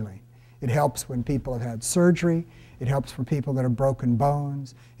wound healing. It helps when people have had surgery. It helps for people that have broken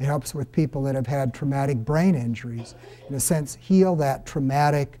bones. It helps with people that have had traumatic brain injuries. In a sense, heal that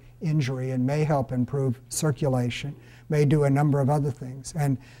traumatic injury and may help improve circulation, may do a number of other things.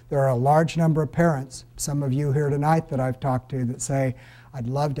 And there are a large number of parents, some of you here tonight that I've talked to, that say, I'd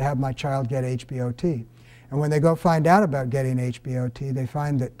love to have my child get HBOT. And when they go find out about getting HBOT, they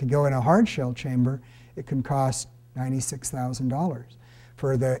find that to go in a hard shell chamber, it can cost $96,000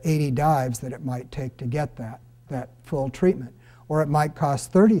 for the 80 dives that it might take to get that full treatment. Or it might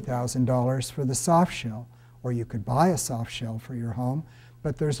cost $30,000 for the soft shell, or you could buy a soft shell for your home,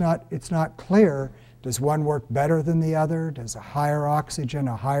 but it's not clear, does one work better than the other? Does a higher oxygen,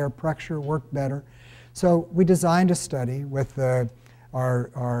 a higher pressure work better? So we designed a study with our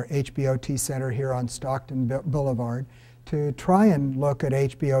HBOT center here on Stockton Boulevard to try and look at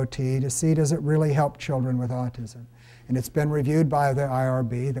HBOT to see, does it really help children with autism? And it's been reviewed by the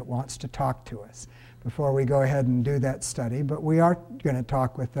IRB that wants to talk to us before we go ahead and do that study, but we are going to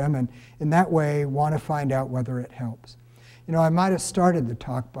talk with them and in that way want to find out whether it helps. You know, I might have started the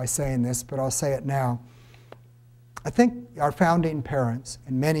talk by saying this, but I'll say it now. I think our founding parents,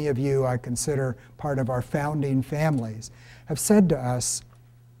 and many of you I consider part of our founding families, have said to us,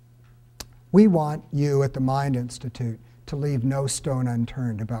 we want you at the Mind Institute to leave no stone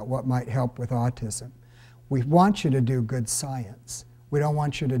unturned about what might help with autism. We want you to do good science. We don't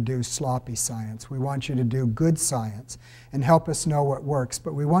want you to do sloppy science. We want you to do good science and help us know what works,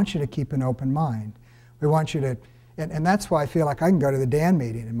 but we want you to keep an open mind. We want you to, and that's why I feel like I can go to the DAN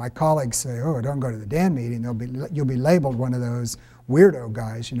meeting and my colleagues say, oh, don't go to the DAN meeting, you'll be labeled one of those weirdo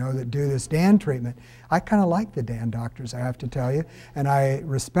guys, you know, that do this DAN treatment. I kind of like the DAN doctors, I have to tell you, and I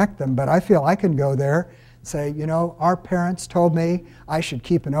respect them, but I feel I can go there say, you know, our parents told me I should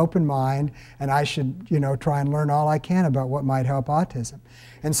keep an open mind and I should, you know, try and learn all I can about what might help autism.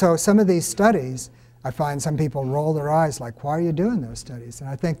 And so some of these studies, I find some people roll their eyes like, why are you doing those studies? And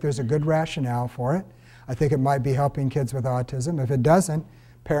I think there's a good rationale for it. I think it might be helping kids with autism. If it doesn't,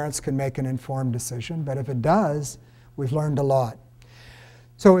 parents can make an informed decision. But if it does, we've learned a lot.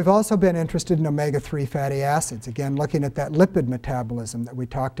 So we've also been interested in omega-3 fatty acids, again looking at that lipid metabolism that we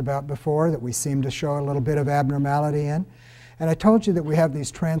talked about before, that we seem to show a little bit of abnormality in. And I told you that we have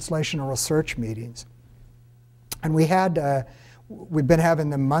these translational research meetings. And we've been having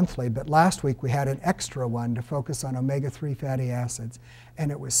them monthly, but last week we had an extra one to focus on omega-3 fatty acids.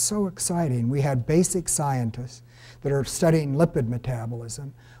 And it was so exciting. We had basic scientists that are studying lipid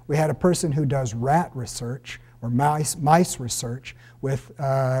metabolism. We had a person who does rat research, or mice research with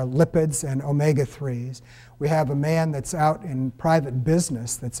lipids and omega-3s. We have a man that's out in private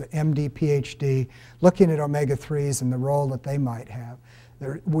business that's an MD, PhD, looking at omega-3s and the role that they might have.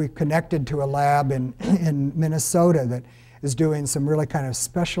 We connected to a lab in Minnesota that is doing some really kind of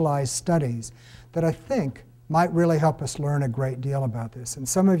specialized studies that I think might really help us learn a great deal about this. And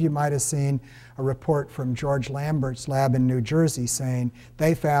some of you might have seen a report from George Lambert's lab in New Jersey saying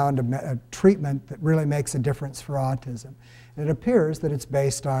they found a treatment that really makes a difference for autism. And it appears that it's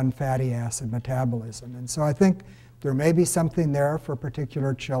based on fatty acid metabolism. And so I think there may be something there for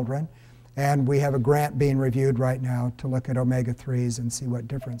particular children. And we have a grant being reviewed right now to look at omega-3s and see what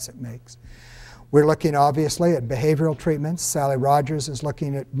difference it makes. We're looking, obviously, at behavioral treatments. Sally Rogers is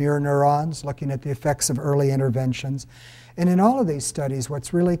looking at mirror neurons, looking at the effects of early interventions. And in all of these studies,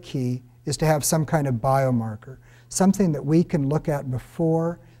 what's really key is to have some kind of biomarker, something that we can look at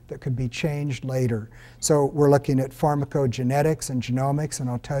before that could be changed later. So we're looking at pharmacogenetics and genomics, and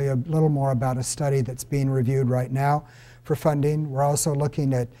I'll tell you a little more about a study that's being reviewed right now for funding. We're also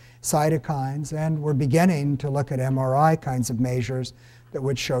looking at cytokines, and we're beginning to look at MRI kinds of measures that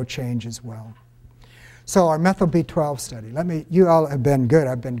would show change as well. So our methyl B12 study, you all have been good.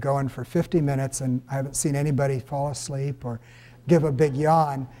 I've been going for 50 minutes and I haven't seen anybody fall asleep or give a big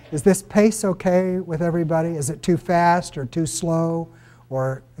yawn. Is this pace okay with everybody? Is it too fast or too slow?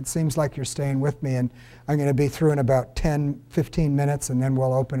 Or it seems like you're staying with me, and I'm going to be through in about 10, 15 minutes, and then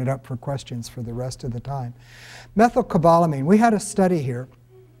we'll open it up for questions for the rest of the time. Methylcobalamin, we had a study here.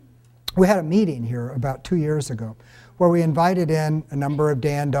 We had a meeting here about 2 years ago where we invited in a number of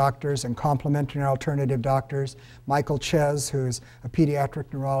DAN doctors and complementary and alternative doctors. Michael Ches, who's a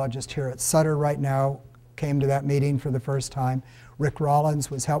pediatric neurologist here at Sutter right now, came to that meeting for the first time. Rick Rollins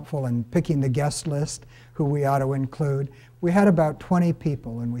was helpful in picking the guest list, who we ought to include. We had about 20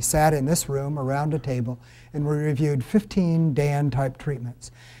 people, and we sat in this room around a table, and we reviewed 15 DAN-type treatments.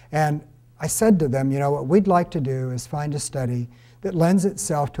 And I said to them, you know, what we'd like to do is find a study that lends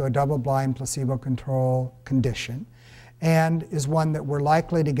itself to a double-blind placebo-control condition and is one that we're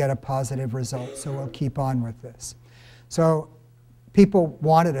likely to get a positive result, so we'll keep on with this. So people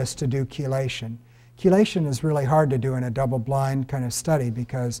wanted us to do chelation. Chelation is really hard to do in a double-blind kind of study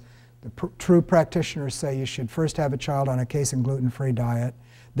because the true practitioners say you should first have a child on a casein gluten-free diet,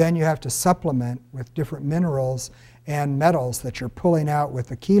 Then you have to supplement with different minerals and metals that you're pulling out with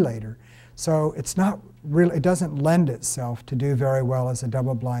the chelator. So it's not really, it doesn't lend itself to do very well as a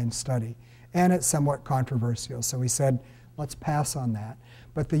double-blind study. And it's somewhat controversial. So we said, let's pass on that.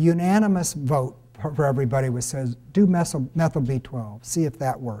 But the unanimous vote for everybody was says, do methyl B12, see if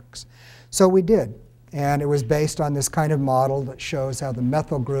that works. So we did. And it was based on this kind of model that shows how the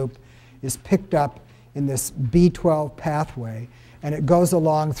methyl group is picked up in this B12 pathway. And it goes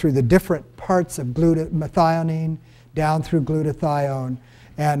along through the different parts of methionine, down through glutathione,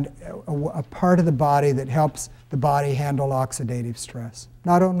 and a part of the body that helps the body handle oxidative stress,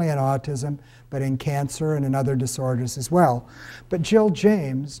 not only in autism, but in cancer and in other disorders as well. But Jill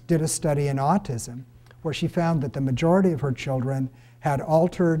James did a study in autism where she found that the majority of her children had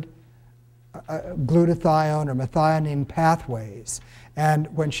altered glutathione or methionine pathways.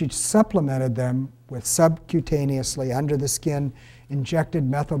 And when she supplemented them with subcutaneously under the skin injected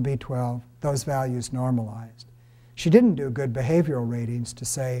methyl B12, those values normalized. She didn't do good behavioral ratings to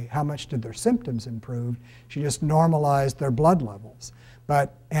say how much did their symptoms improve. She just normalized their blood levels.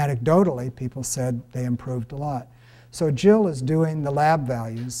 But anecdotally, people said they improved a lot. So Jill is doing the lab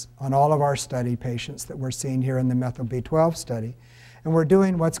values on all of our study patients that we're seeing here in the methyl B12 study. And we're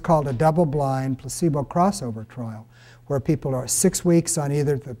doing what's called a double-blind placebo crossover trial, where people are 6 weeks on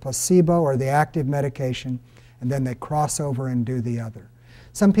either the placebo or the active medication, and then they cross over and do the other.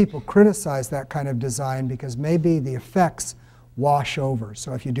 Some people criticize that kind of design because maybe the effects wash over.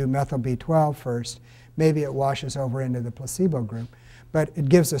 So if you do methyl B12 first, maybe it washes over into the placebo group. But it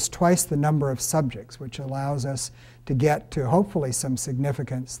gives us twice the number of subjects, which allows us to get to hopefully some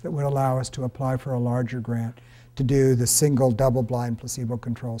significance that would allow us to apply for a larger grant to do the single double-blind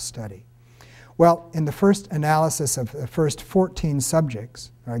placebo-controlled study. Well, in the first analysis of the first 14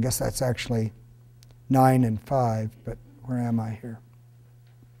 subjects, or I guess that's actually 9 and 5, but where am I here?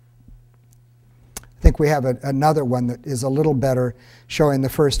 I think we have another one that is a little better, showing the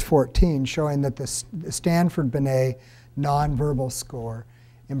first 14, showing that the Stanford-Binet nonverbal score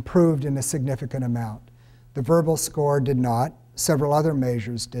improved in a significant amount. The verbal score did not. Several other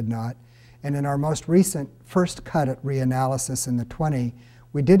measures did not. And in our most recent first cut at reanalysis in the 20,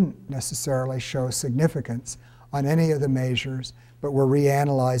 we didn't necessarily show significance on any of the measures, but we're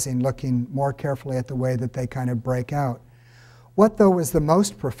reanalyzing, looking more carefully at the way that they kind of break out. What, though, was the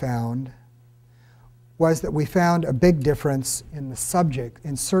most profound was that we found a big difference in the subject,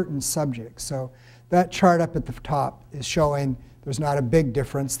 in certain subjects. So that chart up at the top is showing there's not a big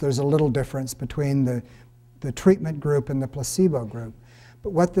difference. There's a little difference between the treatment group and the placebo group.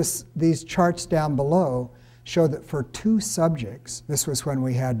 But what these charts down below show that for 2 subjects, this was when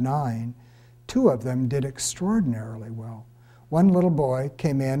we had 9, 2 of them did extraordinarily well. One little boy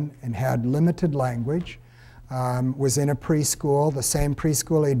came in and had limited language, was in a preschool, the same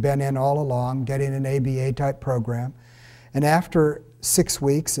preschool he'd been in all along, getting an ABA type program. And after 6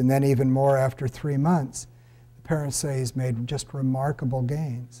 weeks, and then even more after 3 months, the parents say he's made just remarkable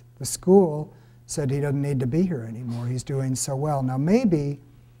gains. The school said he doesn't need to be here anymore. He's doing so well. Now maybe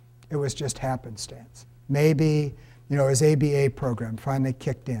it was just happenstance. Maybe, you know, his ABA program finally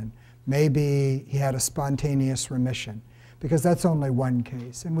kicked in. Maybe he had a spontaneous remission, because that's only one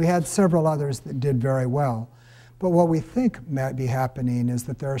case. And we had several others that did very well. But what we think might be happening is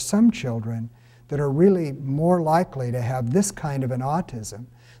that there are some children that are really more likely to have this kind of an autism,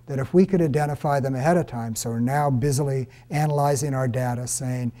 that if we could identify them ahead of time, so we're now busily analyzing our data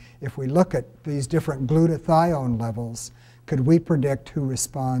saying, if we look at these different glutathione levels, could we predict who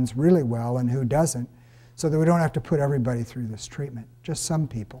responds really well and who doesn't, so that we don't have to put everybody through this treatment, just some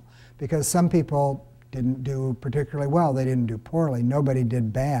people. Because some people didn't do particularly well, they didn't do poorly, nobody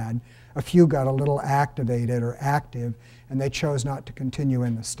did bad. A few got a little activated or active, and they chose not to continue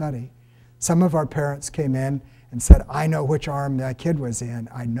in the study. Some of our parents came in and said, I know which arm that kid was in,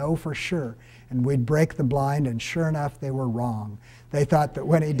 I know for sure. And we'd break the blind, and sure enough, they were wrong. They thought that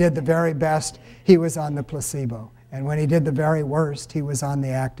when he did the very best, he was on the placebo. And when he did the very worst, he was on the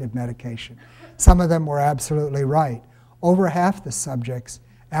active medication. Some of them were absolutely right. Over half the subjects,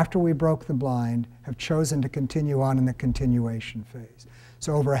 after we broke the blind, have chosen to continue on in the continuation phase.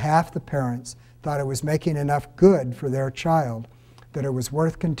 So over half the parents thought it was making enough good for their child that it was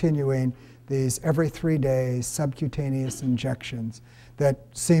worth continuing these every 3 days subcutaneous injections that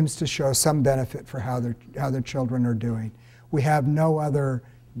seems to show some benefit for how their children are doing. We have no other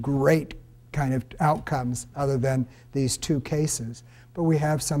great kind of outcomes other than these 2 cases, but we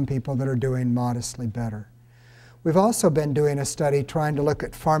have some people that are doing modestly better. We've also been doing a study trying to look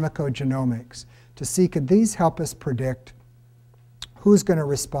at pharmacogenomics to see could these help us predict who's going to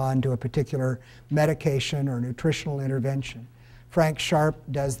respond to a particular medication or nutritional intervention. Frank Sharp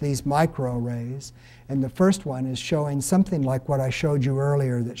does these microarrays, and the first one is showing something like what I showed you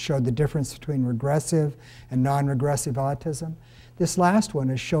earlier that showed the difference between regressive and non-regressive autism. This last one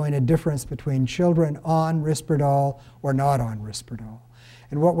is showing a difference between children on Risperdal or not on Risperdal.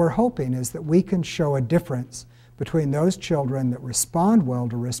 And what we're hoping is that we can show a difference between those children that respond well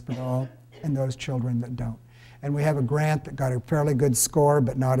to Risperdal and those children that don't. And we have a grant that got a fairly good score,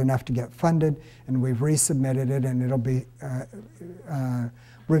 but not enough to get funded, and we've resubmitted it, and it'll be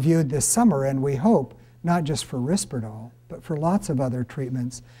reviewed this summer, and we hope, not just for Risperdal, but for lots of other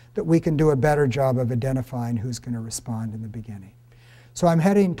treatments, that we can do a better job of identifying who's going to respond in the beginning. So I'm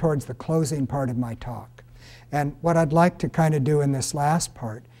heading towards the closing part of my talk. And what I'd like to kind of do in this last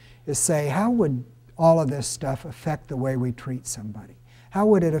part is say, how would all of this stuff affect the way we treat somebody? How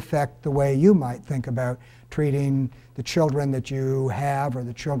would it affect the way you might think about treating the children that you have, or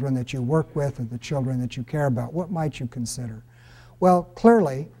the children that you work with, or the children that you care about? What might you consider? Well,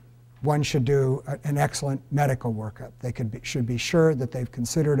 clearly, one should do an excellent medical workup. They should be sure that they've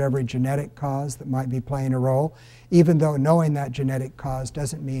considered every genetic cause that might be playing a role, even though knowing that genetic cause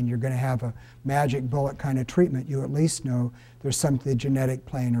doesn't mean you're going to have a magic bullet kind of treatment. You at least know there's something genetic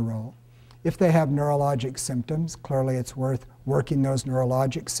playing a role. If they have neurologic symptoms, clearly it's worth working those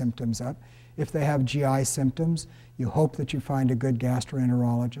neurologic symptoms up. If they have GI symptoms, you hope that you find a good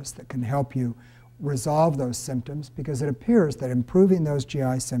gastroenterologist that can help you resolve those symptoms, because it appears that improving those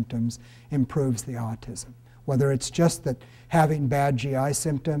GI symptoms improves the autism. Whether it's just that having bad GI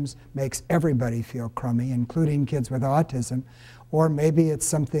symptoms makes everybody feel crummy, including kids with autism, or maybe it's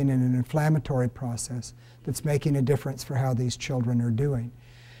something in an inflammatory process that's making a difference for how these children are doing.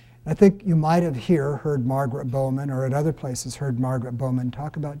 I think you might have here heard Margaret Bowman, or at other places heard Margaret Bowman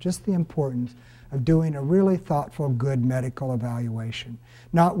talk about just the importance of doing a really thoughtful, good medical evaluation.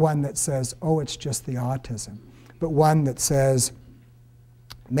 Not one that says, oh, it's just the autism, but one that says,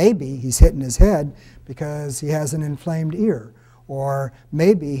 maybe he's hitting his head because he has an inflamed ear, or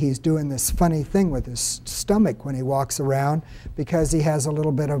maybe he's doing this funny thing with his stomach when he walks around because he has a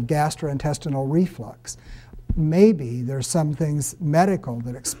little bit of gastrointestinal reflux. Maybe there's some things medical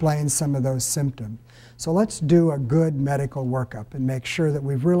that explains some of those symptoms. So let's do a good medical workup and make sure that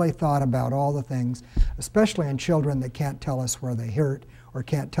we've really thought about all the things, especially in children that can't tell us where they hurt or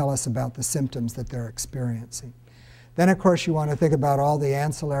can't tell us about the symptoms that they're experiencing. Then, of course, you want to think about all the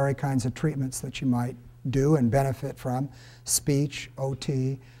ancillary kinds of treatments that you might do and benefit from, speech,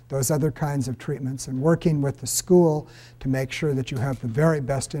 OT, those other kinds of treatments, and working with the school to make sure that you have the very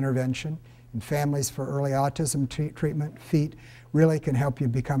best intervention. In Families for Early Autism Treatment, FEAT, really can help you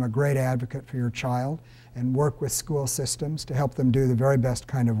become a great advocate for your child and work with school systems to help them do the very best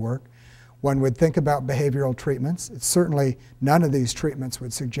kind of work. One would think about behavioral treatments. It's certainly none of these treatments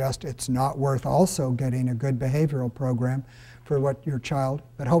would suggest it's not worth also getting a good behavioral program for your child,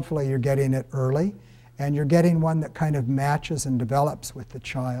 but hopefully you're getting it early and you're getting one that kind of matches and develops with the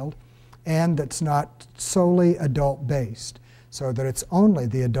child and that's not solely adult-based, so that it's only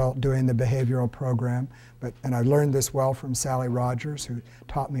the adult doing the behavioral program. And I learned this well from Sally Rogers, who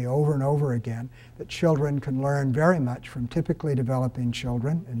taught me over and over again that children can learn very much from typically developing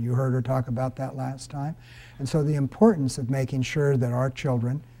children, and you heard her talk about that last time. And so the importance of making sure that our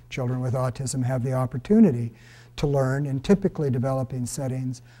children with autism, have the opportunity to learn in typically developing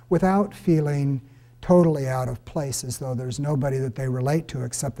settings without feeling totally out of place, as though there's nobody that they relate to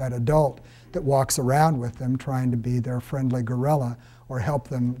except that adult that walks around with them trying to be their friendly gorilla or help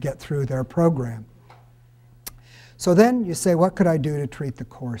them get through their program. So then you say, what could I do to treat the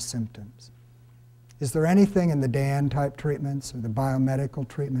core symptoms? Is there anything in the DAN type treatments or the biomedical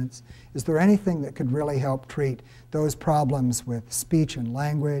treatments? Is there anything that could really help treat those problems with speech and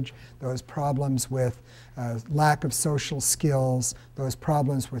language, those problems with lack of social skills, those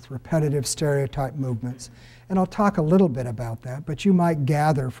problems with repetitive stereotype movements? And I'll talk a little bit about that, but you might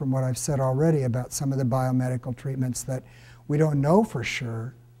gather from what I've said already about some of the biomedical treatments that we don't know for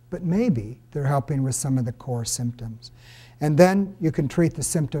sure, but maybe they're helping with some of the core symptoms. And then you can treat the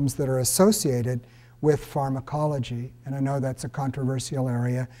symptoms that are associated with pharmacology, and I know that's a controversial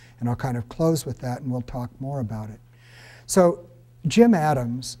area, and I'll kind of close with that and we'll talk more about it. So Jim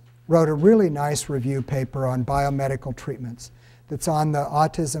Adams wrote a really nice review paper on biomedical treatments that's on the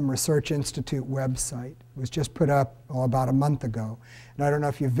Autism Research Institute website. It was just put up about a month ago. And I don't know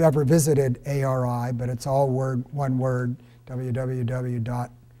if you've ever visited ARI, but it's all one word,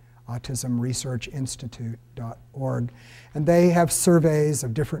 www.autismresearchinstitute.org. And they have surveys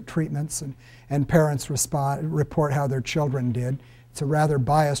of different treatments, and parents report how their children did. It's a rather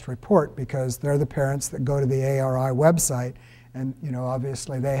biased report because they're the parents that go to the ARI website, and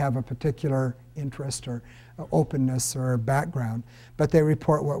obviously they have a particular interest or openness or background, but they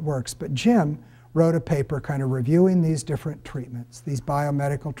report what works. But Jim wrote a paper kind of reviewing these different treatments, these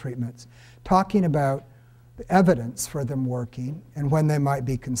biomedical treatments, talking about the evidence for them working and when they might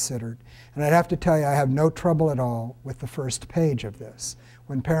be considered. And I'd have to tell you, I have no trouble at all with the first page of this.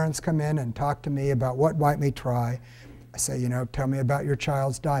 When parents come in and talk to me about what might we try, I say, you know, tell me about your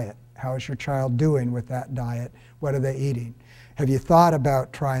child's diet. How is your child doing with that diet? What are they eating? Have you thought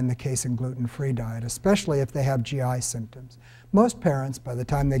about trying the casein gluten-free diet, especially if they have GI symptoms? Most parents, by the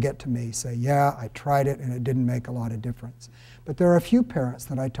time they get to me, say, yeah, I tried it and it didn't make a lot of difference. But there are a few parents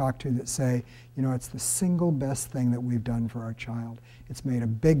that I talk to that say, you know, it's the single best thing that we've done for our child. It's made a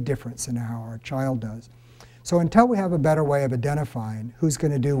big difference in how our child does. So until we have a better way of identifying who's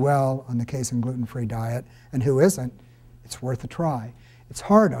going to do well on the casein gluten-free diet and who isn't, it's worth a try. It's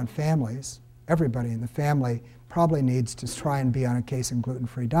hard on families. Everybody in the family probably needs to try and be on a casein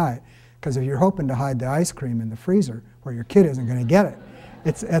gluten-free diet, because if you're hoping to hide the ice cream in the freezer where your kid isn't going to get it,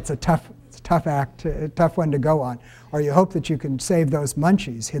 it's a tough one to go on. Or you hope that you can save those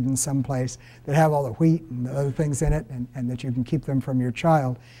munchies hidden someplace that have all the wheat and the other things in it, and that you can keep them from your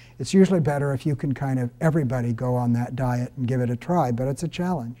child. It's usually better if you can kind of everybody go on that diet and give it a try, but it's a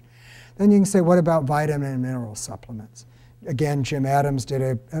challenge. Then you can say, what about vitamin and mineral supplements? Again, Jim Adams did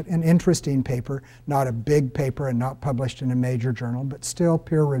an interesting paper, not a big paper and not published in a major journal, but still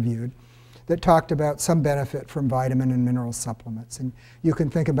peer-reviewed, that talked about some benefit from vitamin and mineral supplements. And you can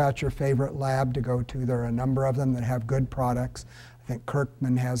think about your favorite lab to go to. There are a number of them that have good products. I think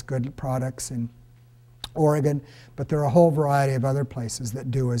Kirkman has good products in Oregon, but there are a whole variety of other places that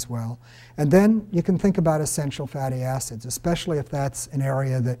do as well. And then you can think about essential fatty acids, especially if that's an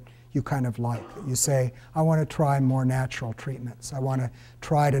area that you kind of like. You say, I want to try more natural treatments. I want to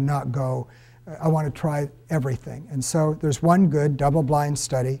try to not go, I want to try everything. And so there's one good double-blind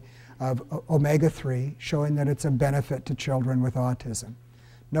study of omega-3 showing that it's a benefit to children with autism.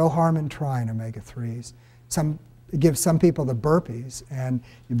 No harm in trying omega-3s. It gives some people the burpees, and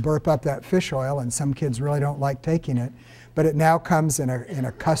you burp up that fish oil, and some kids really don't like taking it. But it now comes in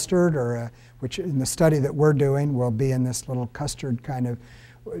a custard, which in the study that we're doing will be in this little custard kind of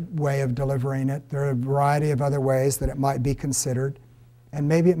way of delivering it. There are a variety of other ways that it might be considered, and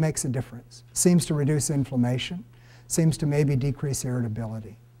maybe it makes a difference. Seems to reduce inflammation, seems to maybe decrease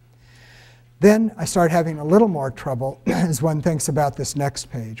irritability. Then I start having a little more trouble as one thinks about this next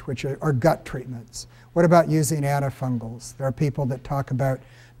page, which are gut treatments. What about using antifungals? There are people that talk about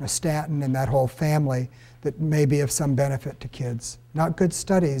nystatin and that whole family that may be of some benefit to kids. Not good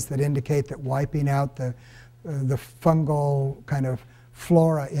studies that indicate that wiping out the fungal kind of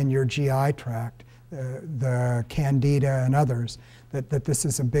flora in your GI tract, the candida and others, that this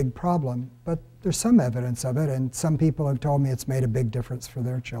is a big problem. But there's some evidence of it, and some people have told me it's made a big difference for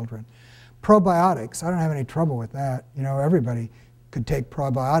their children. Probiotics, I don't have any trouble with that. You know, everybody could take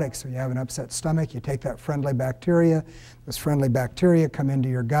probiotics. So you have an upset stomach, you take that friendly bacteria. Those friendly bacteria come into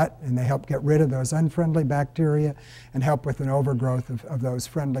your gut, and they help get rid of those unfriendly bacteria and help with an overgrowth of those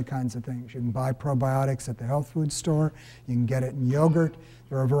friendly kinds of things. You can buy probiotics at the health food store. You can get it in yogurt.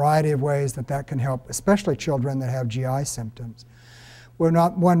 There are a variety of ways that can help, especially children that have GI symptoms.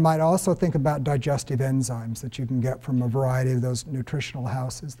 One might also think about digestive enzymes that you can get from a variety of those nutritional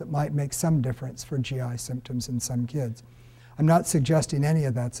houses that might make some difference for GI symptoms in some kids. I'm not suggesting any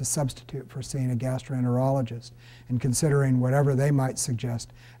of that's a substitute for seeing a gastroenterologist and considering whatever they might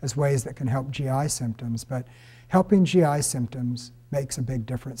suggest as ways that can help GI symptoms, but helping GI symptoms makes a big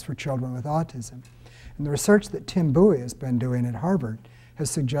difference for children with autism. And the research that Tim Bowie has been doing at Harvard has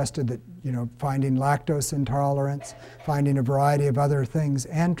suggested that, you know, finding lactose intolerance, finding a variety of other things,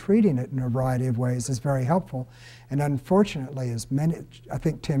 and treating it in a variety of ways is very helpful. And unfortunately, I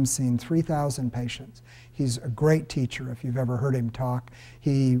think Tim's seen 3,000 patients. He's a great teacher if you've ever heard him talk.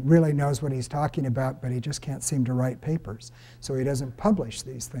 He really knows what he's talking about, but he just can't seem to write papers. So he doesn't publish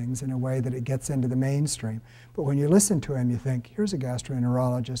these things in a way that it gets into the mainstream. But when you listen to him, you think, here's a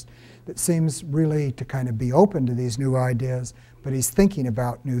gastroenterologist that seems really to kind of be open to these new ideas, but he's thinking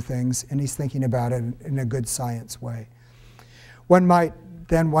about new things, and he's thinking about it in a good science way. One might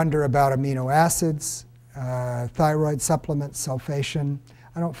then wonder about amino acids, thyroid supplements, sulfation.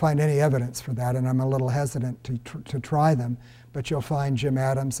 I don't find any evidence for that, and I'm a little hesitant to try them, but you'll find Jim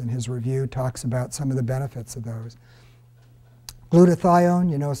Adams in his review talks about some of the benefits of those.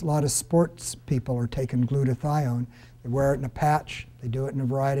 Glutathione, you know, a lot of sports people are taking glutathione. They wear it in a patch. They do it in a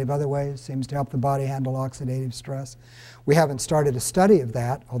variety of other ways. Seems to help the body handle oxidative stress. We haven't started a study of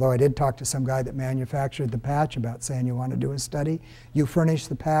that, although I did talk to some guy that manufactured the patch about saying, you want to do a study? You furnish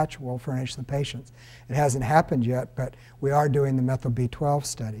the patch, we'll furnish the patients. It hasn't happened yet, but we are doing the methyl B12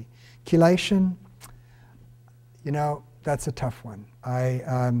 study. Chelation, You know, that's a tough one.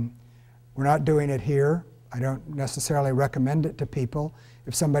 We're not doing it here. I don't necessarily recommend it to people.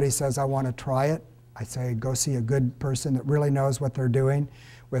 If somebody says, I want to try it, I say, go see a good person that really knows what they're doing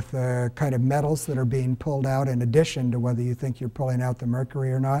with the kind of metals that are being pulled out in addition to whether you think you're pulling out the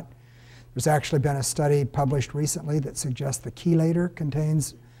mercury or not. There's actually been a study published recently that suggests the chelator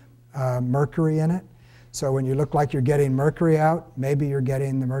contains mercury in it. So when you look like you're getting mercury out, maybe you're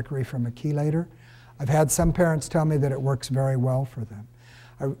getting the mercury from a chelator. I've had some parents tell me that it works very well for them.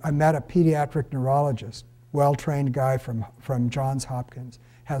 I met a pediatric neurologist, well-trained guy from Johns Hopkins,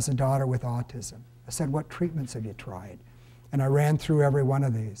 has a daughter with autism. I said, what treatments have you tried? And I ran through every one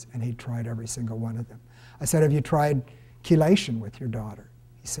of these, and he tried every single one of them. I said, have you tried chelation with your daughter?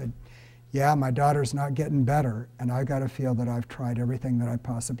 He said, yeah, my daughter's not getting better, and I've got to feel that I've tried everything that I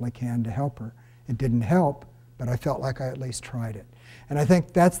possibly can to help her. It didn't help, but I felt like I at least tried it. And I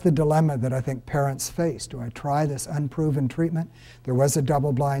think that's the dilemma that I think parents face. Do I try this unproven treatment? There was a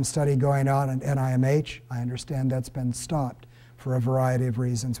double-blind study going on at NIMH. I understand that's been stopped for a variety of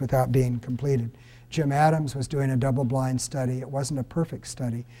reasons without being completed. Jim Adams was doing a double-blind study. It wasn't a perfect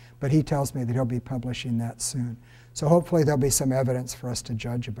study, but he tells me that he'll be publishing that soon. So hopefully there'll be some evidence for us to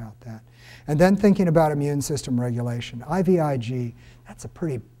judge about that. And then thinking about immune system regulation. IVIG, that's a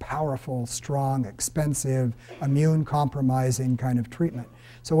pretty powerful, strong, expensive, immune-compromising kind of treatment.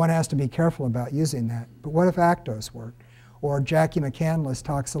 So one has to be careful about using that. But what if Actos worked? Or Jackie McCandless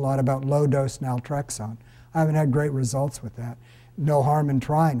talks a lot about low-dose naltrexone. I haven't had great results with that. No harm in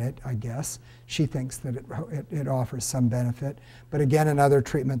trying it, I guess. She thinks that it offers some benefit. But again, another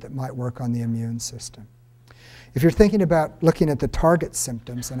treatment that might work on the immune system. If you're thinking about looking at the target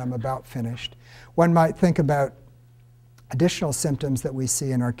symptoms, and I'm about finished, one might think about additional symptoms that we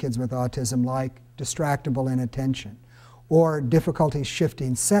see in our kids with autism, like distractible inattention, or difficulty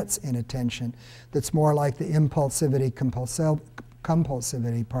shifting sets in attention that's more like the impulsivity,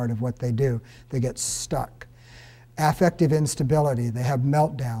 compulsivity part of what they do. They get stuck. Affective instability, they have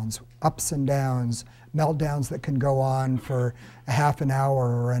meltdowns, ups and downs, meltdowns that can go on for a half an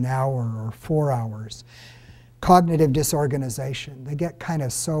hour or an hour or 4 hours. Cognitive disorganization, they get kind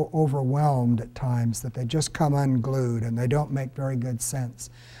of so overwhelmed at times that they just come unglued and they don't make very good sense.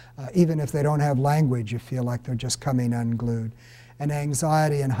 Even if they don't have language, you feel like they're just coming unglued. And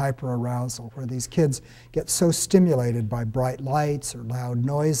anxiety and hyperarousal, where these kids get so stimulated by bright lights or loud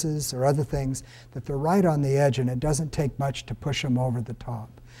noises or other things that they're right on the edge and it doesn't take much to push them over the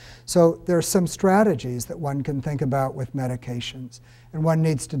top. So there are some strategies that one can think about with medications, and one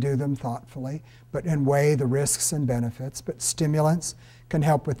needs to do them thoughtfully, but and weigh the risks and benefits. But stimulants can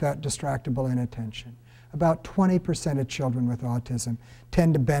help with that distractible inattention. About 20% of children with autism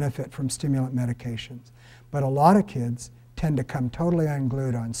tend to benefit from stimulant medications, but a lot of kids tend to come totally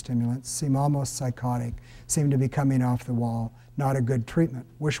unglued on stimulants, seem almost psychotic, seem to be coming off the wall, not a good treatment.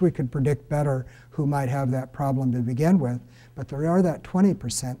 Wish we could predict better who might have that problem to begin with, but there are that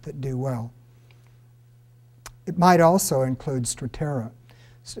 20% that do well. It might also include Strattera.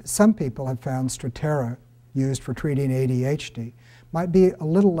 Some people have found Strattera, used for treating ADHD, might be a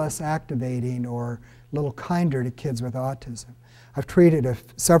little less activating or a little kinder to kids with autism. I've treated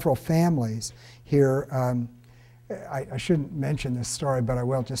several families here. I shouldn't mention this story, but I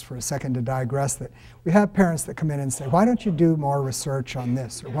will just for a second to digress, that we have parents that come in and say, why don't you do more research on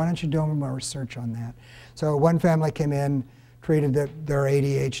this, or why don't you do more research on that? So one family came in, treated their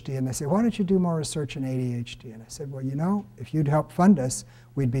ADHD, and they said, why don't you do more research on ADHD? And I said, well, you know, if you'd help fund us,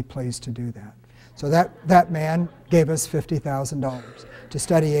 we'd be pleased to do that. So that man gave us $50,000 to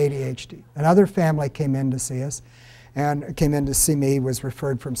study ADHD. Another family came in to see us, and came in to see me, was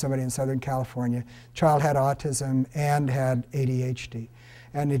referred from somebody in Southern California. Child had autism and had ADHD,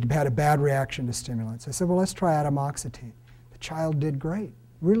 and he'd had a bad reaction to stimulants. I said, well, let's try atomoxetine. The child did great,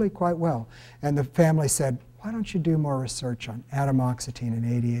 really quite well. And the family said, why don't you do more research on atomoxetine and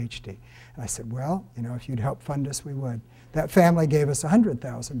ADHD? And I said, well, you know, if you'd help fund us, we would. That family gave us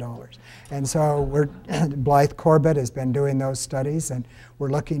 $100,000. And so Blythe Corbett has been doing those studies, and we're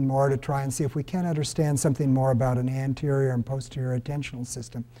looking more to try and see if we can understand something more about an anterior and posterior attentional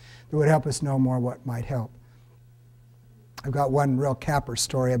system that would help us know more what might help. I've got one real capper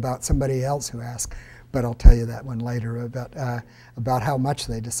story about somebody else who asked, but I'll tell you that one later about how much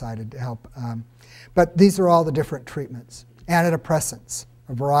they decided to help. But these are all the different treatments. Antidepressants,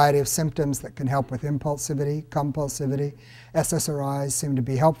 a variety of symptoms that can help with impulsivity, compulsivity. SSRIs seem to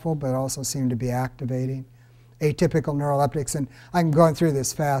be helpful, but also seem to be activating. Atypical neuroleptics, and I'm going through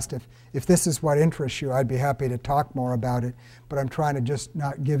this fast. If this is what interests you, I'd be happy to talk more about it, but I'm trying to just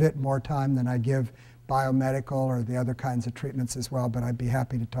not give it more time than I give Biomedical or the other kinds of treatments as well, but I'd be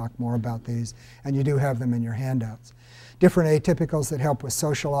happy to talk more about these, and you do have them in your handouts. Different atypicals that help with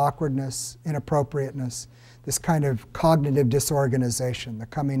social awkwardness, inappropriateness, this kind of cognitive disorganization, the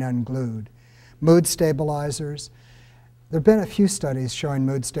coming unglued. Mood stabilizers. There have been a few studies showing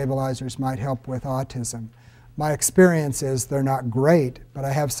mood stabilizers might help with autism. My experience is they're not great, but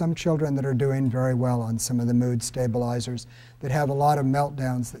I have some children that are doing very well on some of the mood stabilizers that have a lot of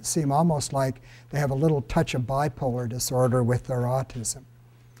meltdowns that seem almost like they have a little touch of bipolar disorder with their autism.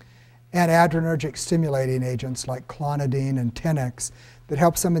 And adrenergic stimulating agents like clonidine and Tenex that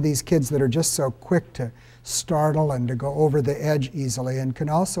help some of these kids that are just so quick to startle and to go over the edge easily, and can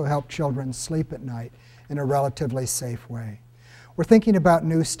also help children sleep at night in a relatively safe way. We're thinking about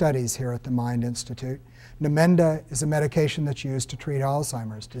new studies here at the Mind Institute. Namenda is a medication that's used to treat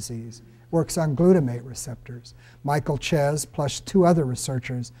Alzheimer's disease. It works on glutamate receptors. Michael Ches plus 2 other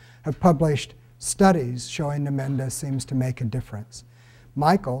researchers have published studies showing Namenda seems to make a difference.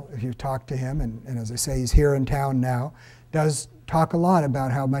 Michael, if you've talked to him, and as I say, he's here in town now, does talk a lot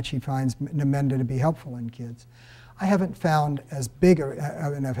about how much he finds Namenda to be helpful in kids. I haven't found as big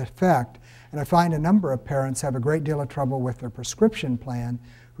an effect, and I find a number of parents have a great deal of trouble with their prescription plan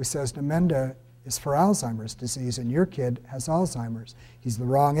who says Namenda is for Alzheimer's disease and your kid has Alzheimer's. He's the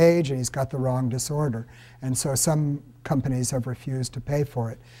wrong age and he's got the wrong disorder. And so some companies have refused to pay for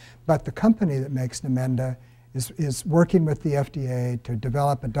it. But the company that makes Namenda is working with the FDA to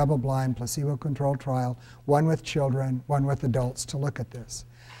develop a double-blind placebo-controlled trial, one with children, one with adults, to look at this.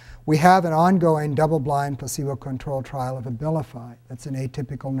 We have an ongoing double-blind placebo-controlled trial of Abilify. That's an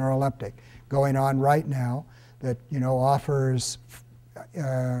atypical neuroleptic going on right now that offers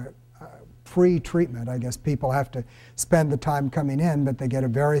free treatment. I guess people have to spend the time coming in, but they get a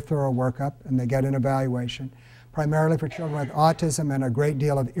very thorough workup and they get an evaluation, primarily for children with autism and a great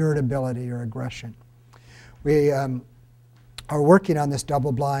deal of irritability or aggression. We are working on this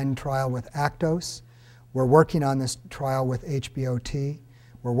double-blind trial with Actos. We're working on this trial with HBOT.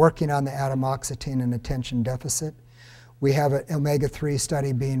 We're working on the atomoxetine and attention deficit. We have an omega-3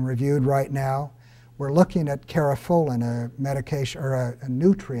 study being reviewed right now. We're looking at carafolin, a medication or a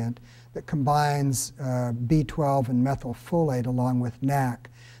nutrient that combines B12 and methylfolate along with NAC.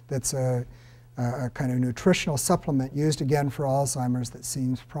 That's a kind of nutritional supplement used again for Alzheimer's that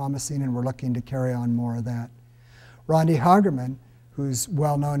seems promising, and we're looking to carry on more of that. Rondi Hagerman, who's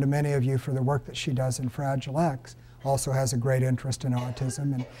well known to many of you for the work that she does in Fragile X, also has a great interest in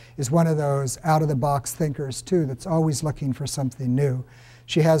autism and is one of those out-of-the-box thinkers too that's always looking for something new.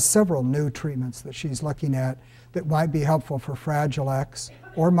 She has several new treatments that she's looking at that might be helpful for Fragile X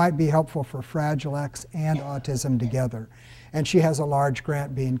or might be helpful for Fragile X and autism together. And she has a large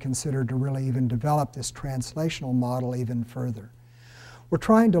grant being considered to really even develop this translational model even further. We're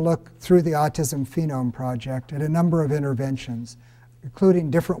trying to look through the Autism Phenome Project at a number of interventions, including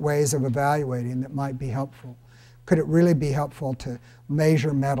different ways of evaluating that might be helpful. Could it really be helpful to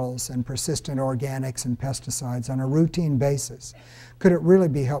measure metals and persistent organics and pesticides on a routine basis? Could it really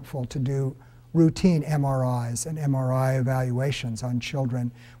be helpful to do routine MRIs and MRI evaluations on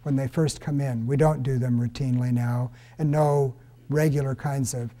children when they first come in? We don't do them routinely now, and no regular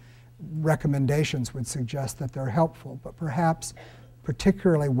kinds of recommendations would suggest that they're helpful, but perhaps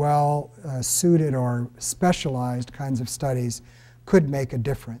particularly well suited or specialized kinds of studies could make a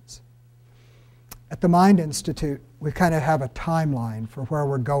difference. At the Mind Institute, we kind of have a timeline for where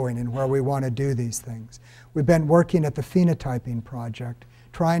we're going and where we want to do these things. We've been working at the phenotyping project,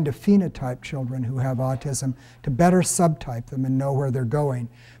 trying to phenotype children who have autism to better subtype them and know where they're going.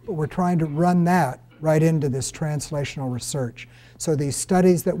 But we're trying to run that right into this translational research. So these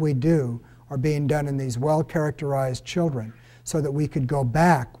studies that we do are being done in these well-characterized children so that we could go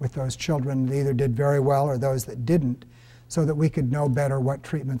back with those children that either did very well or those that didn't, so that we could know better what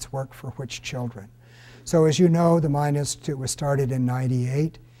treatments work for which children. So as you know, the Mind Institute was started in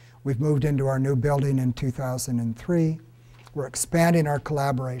 '98. We've moved into our new building in 2003. We're expanding our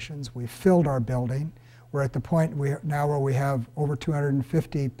collaborations. We've filled our building. We're at the point now where we have over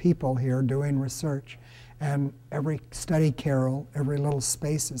 250 people here doing research, and every study carrel, every little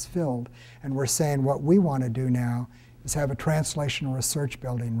space is filled. And we're saying what we want to do now is have a translational research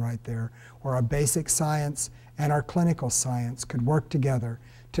building right there where our basic science and our clinical science could work together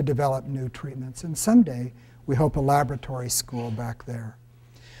to develop new treatments. And someday, we hope a laboratory school back there.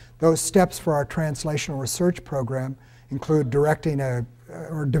 Those steps for our translational research program include developing our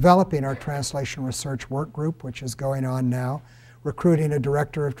translational research work group, which is going on now, recruiting a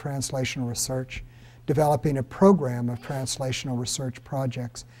director of translational research, developing a program of translational research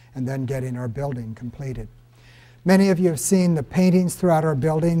projects, and then getting our building completed. Many of you have seen the paintings throughout our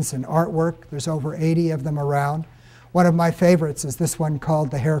buildings and artwork. There's over 80 of them around. One of my favorites is this one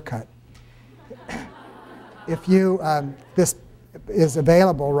called The Haircut. If you, this is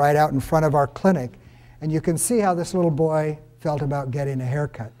available right out in front of our clinic, and you can see how this little boy felt about getting a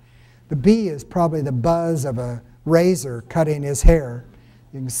haircut. The B is probably the buzz of a razor cutting his hair.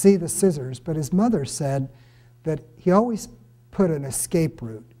 You can see the scissors, but his mother said that he always put an escape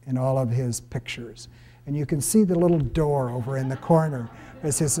route in all of his pictures. And you can see the little door over in the corner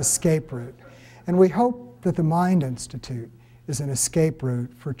as his escape route. And we hope that the Mind Institute is an escape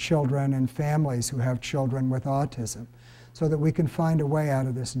route for children and families who have children with autism, so that we can find a way out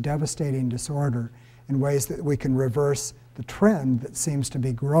of this devastating disorder in ways that we can reverse the trend that seems to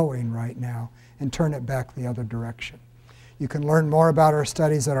be growing right now and turn it back the other direction. You can learn more about our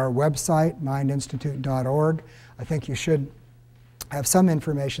studies at our website, mindinstitute.org. I think you should have some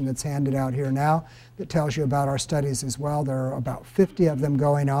information that's handed out here now that tells you about our studies as well. There are about 50 of them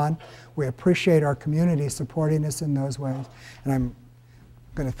going on. We appreciate our community supporting us in those ways. And I'm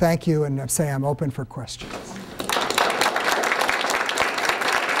going to thank you and say I'm open for questions.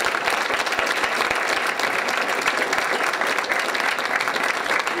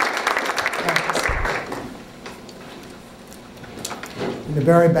 In the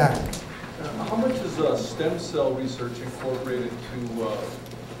very back. How much is stem cell research incorporated to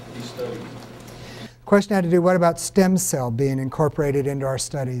these studies? The question had to do, what about stem cell being incorporated into our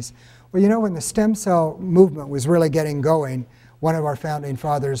studies? Well, you know, when the stem cell movement was really getting going, one of our founding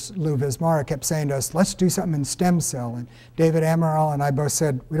fathers, Lou Vismara, kept saying to us, let's do something in stem cell. And David Amaral and I both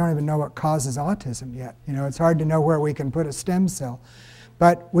said, we don't even know what causes autism yet. You know, it's hard to know where we can put a stem cell.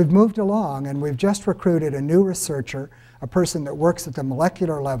 But we've moved along, and we've just recruited a new researcher, a person that works at the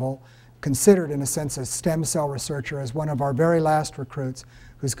molecular level, considered in a sense a stem cell researcher, as one of our very last recruits,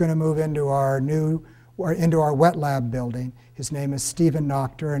 who's going to move into our wet lab building. His name is Stephen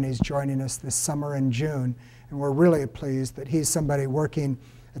Nochter, and he's joining us this summer in June. And we're really pleased that he's somebody working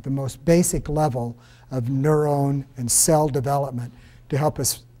at the most basic level of neuron and cell development to help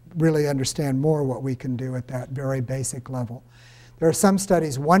us really understand more what we can do at that very basic level. There are some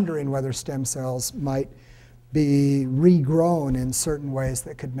studies wondering whether stem cells might be regrown in certain ways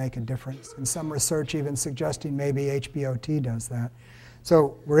that could make a difference. And some research even suggesting maybe HBOT does that.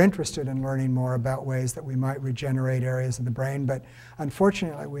 So we're interested in learning more about ways that we might regenerate areas of the brain, but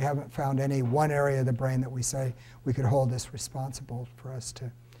unfortunately we haven't found any one area of the brain that we say we could hold this responsible for us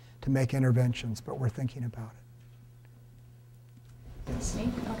to make interventions, but we're thinking about it. Yes? Me?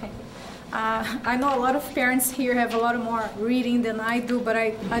 Okay. I know a lot of parents here have a lot more reading than I do, but I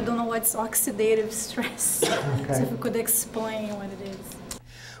don't know what's oxidative stress. Okay. So if you could explain what it is.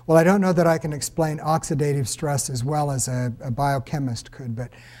 Well, I don't know that I can explain oxidative stress as well as a biochemist could,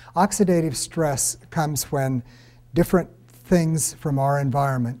 but oxidative stress comes when different things from our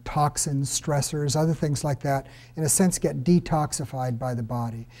environment, toxins, stressors, other things like that, in a sense get detoxified by the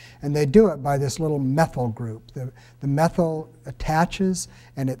body. And they do it by this little methyl group. The methyl attaches,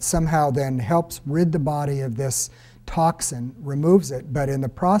 and it somehow then helps rid the body of this toxin, removes it, but in the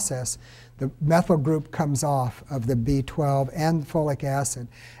process, the methyl group comes off of the B12 and folic acid.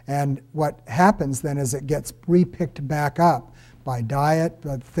 And what happens then is it gets repicked back up by diet,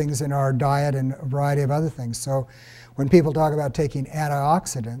 things in our diet, and a variety of other things. So when people talk about taking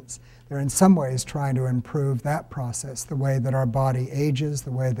antioxidants, they're in some ways trying to improve that process, the way that our body ages,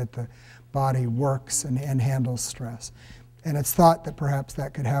 the way that the body works and handles stress. And it's thought that perhaps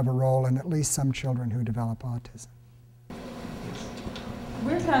that could have a role in at least some children who develop autism.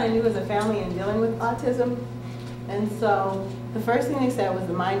 We're kind of new as a family in dealing with autism, and so the first thing they said was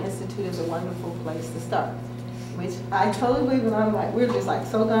the Mind Institute is a wonderful place to start, which I totally believe, and I'm like, we're just like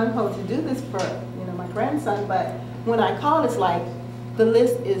so gung-ho to do this for, you know, my grandson, but when I called, it's like the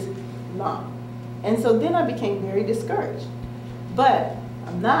list is long. And so then I became very discouraged. But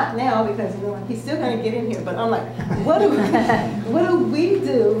I'm not now because, you know, he's still going to get in here, but I'm like, what do we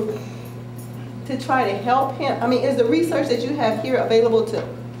do to try to help him? I mean, is the research that you have here available to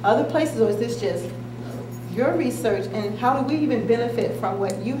other places, or is this just your research, and how do we even benefit from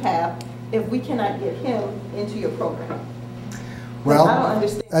what you have if we cannot get him into your program? Well, I don't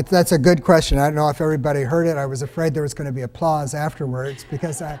understand. That's a good question. I don't know if everybody heard it. I was afraid there was going to be applause afterwards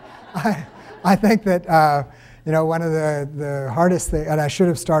because I think that you know, one of the hardest things, and I should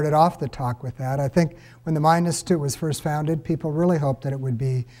have started off the talk with that, I think when the Mind Institute was first founded, people really hoped that it would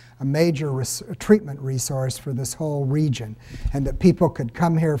be a major treatment resource for this whole region, and that people could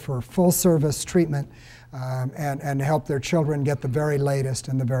come here for full service treatment and help their children get the very latest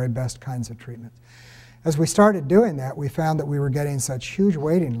and the very best kinds of treatments. As we started doing that, we found that we were getting such huge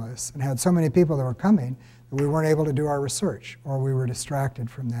waiting lists and had so many people that were coming We weren't able to do our research, or we were distracted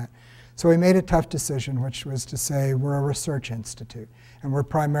from that. So we made a tough decision, which was to say we're a research institute, and we're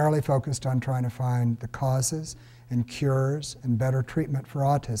primarily focused on trying to find the causes and cures and better treatment for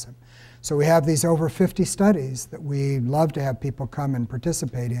autism. So we have these over 50 studies that we love to have people come and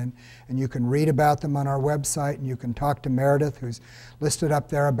participate in, and you can read about them on our website, and you can talk to Meredith, who's listed up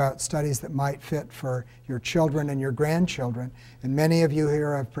there about studies that might fit for your children and your grandchildren. And many of you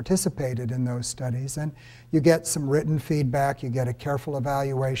here have participated in those studies, and you get some written feedback, you get a careful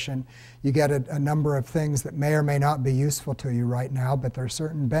evaluation, you get a number of things that may or may not be useful to you right now, but there are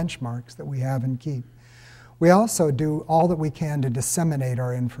certain benchmarks that we have and keep. We also do all that we can to disseminate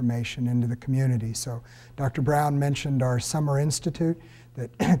our information into the community. So Dr. Brown mentioned our Summer Institute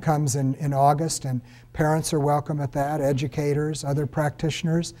that comes in August, and parents are welcome at that, educators, other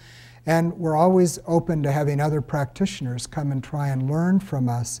practitioners. And we're always open to having other practitioners come and try and learn from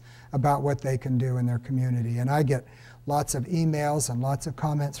us about what they can do in their community. And I get lots of emails and lots of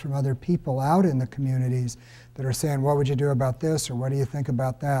comments from other people out in the communities that are saying, what would you do about this, or what do you think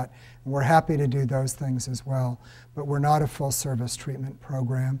about that? And we're happy to do those things as well. But we're not a full-service treatment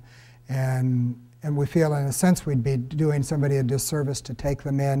program. And we feel, in a sense, we'd be doing somebody a disservice to take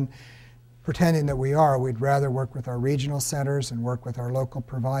them in pretending that we are. We'd rather work with our regional centers and work with our local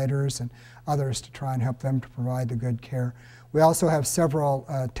providers and others to try and help them to provide the good care. We also have several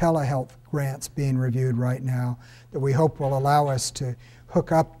telehealth grants being reviewed right now that we hope will allow us to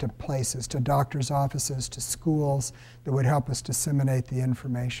hook up to places, to doctors' offices, to schools, that would help us disseminate the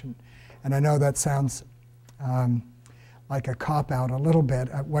information. And I know that sounds like a cop-out a little bit.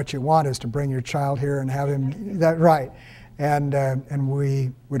 What you want is to bring your child here and have him, right. And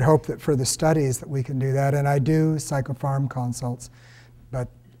we would hope that for the studies that we can do that. And I do psychopharm consults, but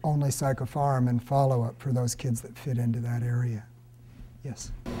only psychopharm and follow-up for those kids that fit into that area.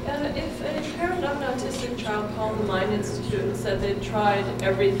 Yes? If a parent of an autistic child called the Mind Institute and said they'd tried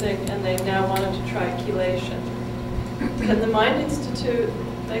everything and they now wanted to try chelation, can the Mind Institute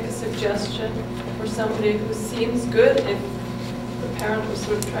make a suggestion for somebody who seems good if the parent was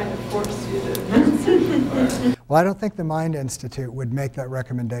sort of trying to force you to? Well, I don't think the Mind Institute would make that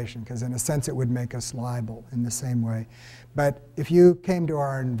recommendation, because in a sense it would make us liable in the same way. But if you came to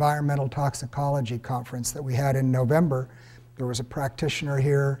our environmental toxicology conference that we had in November, there was a practitioner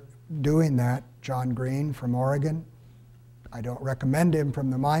here doing that, John Green from Oregon. I don't recommend him from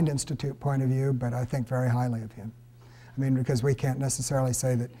the Mind Institute point of view, but I think very highly of him. I mean, because we can't necessarily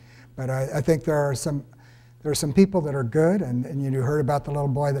say that, but I think there are some people that are good, and you heard about the little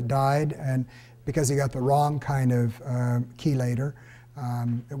boy that died, and because he got the wrong kind of chelator.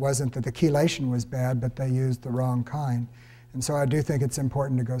 It wasn't that the chelation was bad, but they used the wrong kind. And so I do think it's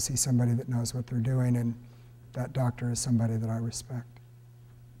important to go see somebody that knows what they're doing, and that doctor is somebody that I respect.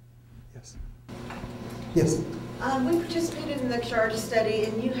 Yes? Yes? We participated in the Chiarti study,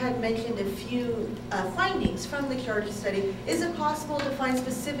 and you had mentioned a few findings from the Chiarti study. Is it possible to find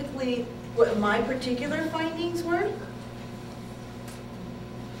specifically what my particular findings were?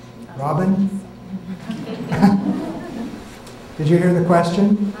 Robin? Did you hear the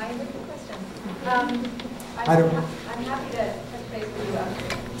question? I heard the question. I'm happy to touch base with you after.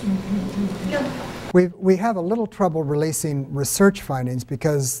 We have a little trouble releasing research findings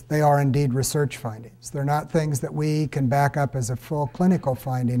because they are indeed research findings. They're not things that we can back up as a full clinical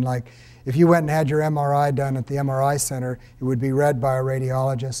finding. Like if you went and had your MRI done at the MRI center, it would be read by a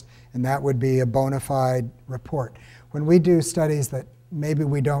radiologist, and that would be a bona fide report. When we do studies that maybe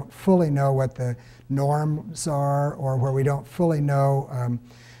we don't fully know what the norms are, or where we don't fully know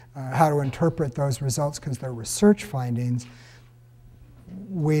how to interpret those results because they're research findings,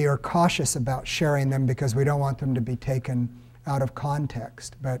 we are cautious about sharing them because we don't want them to be taken out of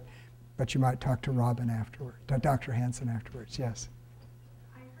context. But you might talk to Robin afterward, Dr. Hansen afterwards. Yes?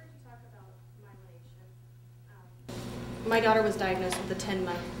 I heard you talk about myelination. My daughter was diagnosed with a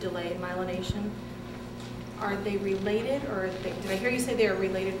 10-month delay in myelination. Are they related, or did I hear you say they are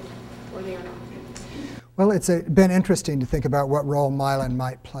related, or they are not? Well, it's been interesting to think about what role myelin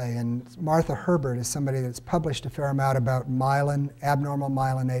might play, and Martha Herbert is somebody that's published a fair amount about myelin, abnormal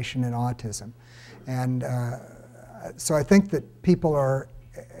myelination in autism. And so I think that people are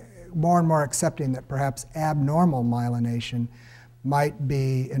more and more accepting that perhaps abnormal myelination might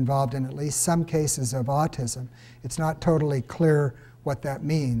be involved in at least some cases of autism. It's not totally clear what that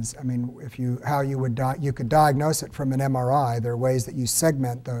means. I mean, you could diagnose it from an MRI. There are ways that you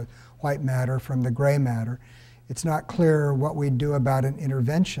segment the white matter from the gray matter. It's not clear what we do about an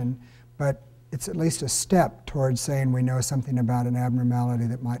intervention, but it's at least a step towards saying we know something about an abnormality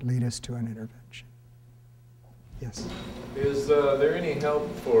that might lead us to an intervention. Yes. Is there any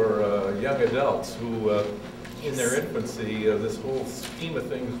help for young adults who, in their infancy, this whole scheme of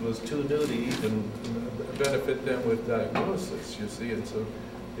things was too new to even benefit them with diagnosis, you see, and so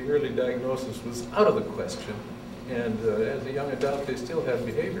the early diagnosis was out of the question. And as a young adult, they still have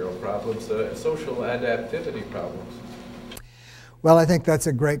behavioral problems, social adaptivity problems. Well, I think that's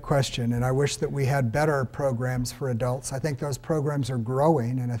a great question, and I wish that we had better programs for adults. I think those programs are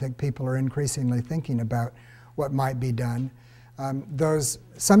growing, and I think people are increasingly thinking about what might be done.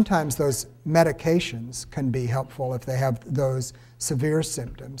 Sometimes those medications can be helpful if they have those severe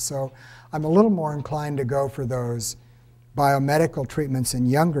symptoms. So I'm a little more inclined to go for those biomedical treatments in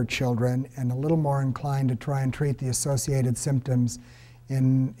younger children and a little more inclined to try and treat the associated symptoms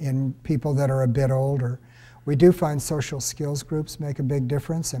in people that are a bit older. We do find social skills groups make a big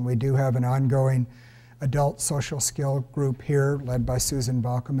difference, and we do have an ongoing adult social skill group here led by Susan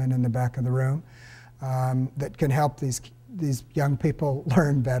Balkeman in the back of the room that can help these young people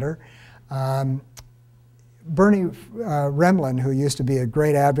learn better. Bernie Remlin, who used to be a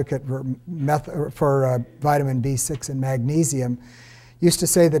great advocate for vitamin B6 and magnesium, used to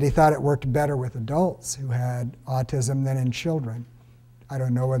say that he thought it worked better with adults who had autism than in children. I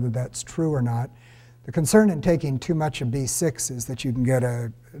don't know whether that's true or not. The concern in taking too much of B6 is that you can get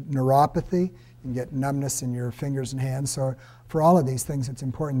a neuropathy, you can get numbness in your fingers and hands. So for all of these things, it's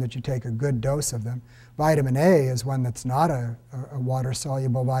important that you take a good dose of them. Vitamin A is one that's not a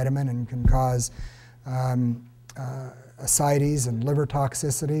water-soluble vitamin and can cause ascites and liver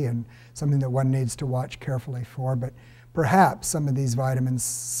toxicity, and something that one needs to watch carefully for. But perhaps some of these vitamin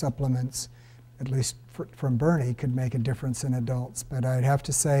supplements, at least from Bernie, could make a difference in adults. But I'd have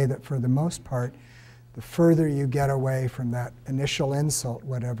to say that for the most part, the further you get away from that initial insult,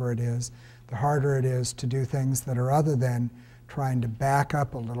 whatever it is, the harder it is to do things that are other than trying to back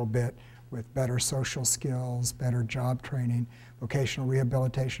up a little bit with better social skills, better job training. Vocational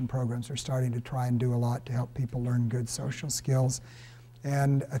rehabilitation programs are starting to try and do a lot to help people learn good social skills.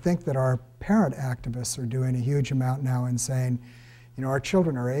 And I think that our parent activists are doing a huge amount now in saying, you know, our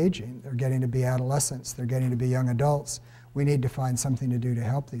children are aging. They're getting to be adolescents. They're getting to be young adults. We need to find something to do to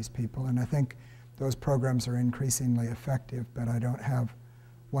help these people. And I think those programs are increasingly effective, but I don't have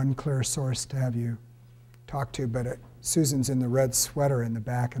one clear source to have you talk to. But Susan's in the red sweater in the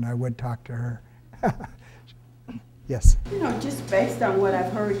back, and I would talk to her. Yes? You know, just based on what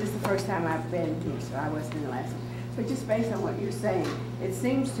I've heard, this is the first time I've been here, so I wasn't in the last one. But just based on what you're saying, it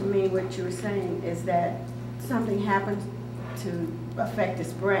seems to me what you're saying is that something happens to affect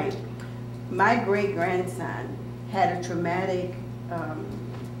his brain. My great-grandson had a traumatic,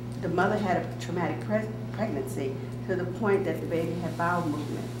 the mother had a traumatic pregnancy to the point that the baby had bowel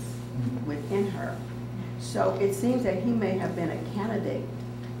movements within her. So it seems that he may have been a candidate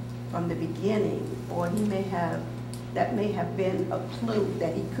from the beginning, or he may have, that may have been a clue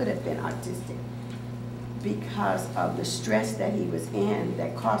that he could have been autistic because of the stress that he was in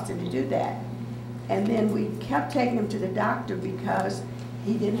that caused him to do that. And then we kept taking him to the doctor because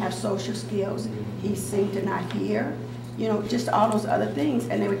he didn't have social skills, he seemed to not hear, you know, just all those other things.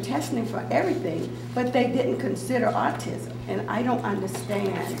 And they were testing him for everything, but they didn't consider autism. And I don't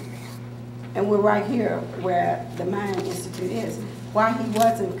understand, and we're right here where the Mind Institute is, why he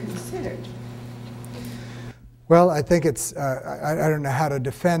wasn't considered. Well, I think it's, I don't know how to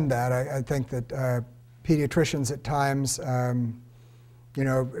defend that. I think that pediatricians at times, you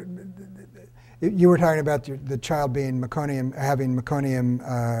know, you were talking about the child being meconium, having meconium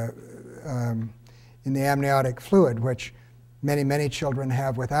in the amniotic fluid, which many children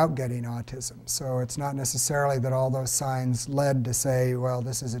have without getting autism. So it's not necessarily that all those signs led to say, well,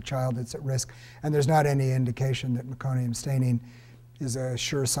 this is a child that's at risk. And there's not any indication that meconium staining is a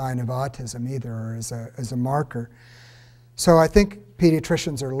sure sign of autism either, or as a marker. So I think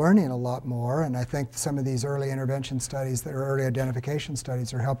pediatricians are learning a lot more, and I think some of these early intervention studies, or early identification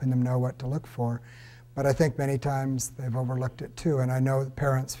studies, are helping them know what to look for. But I think many times they've overlooked it too, and I know that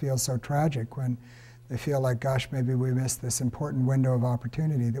parents feel so tragic when they feel like, gosh, maybe we missed this important window of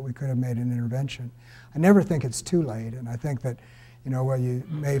opportunity that we could have made an intervention. I never think it's too late, and I think that, you know, well, you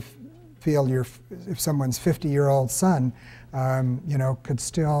may feel if someone's 50-year-old son, you know, could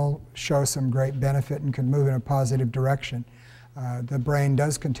still show some great benefit and could move in a positive direction. The brain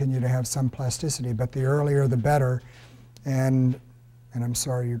does continue to have some plasticity, but the earlier the better. And I'm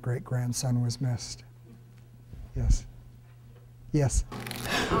sorry your great-grandson was missed. Yes. Yes.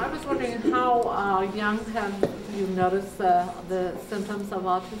 I was wondering how young have you noticed the symptoms of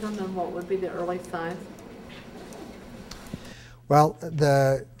autism, and what would be the early signs? Well,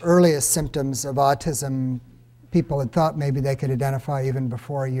 the earliest symptoms of autism, people had thought maybe they could identify even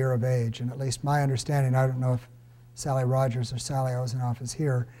before a year of age. And at least my understanding, I don't know if Sally Rogers or Sally Ozenoff is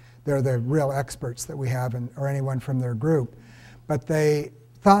here. They're the real experts that we have, or anyone from their group. But they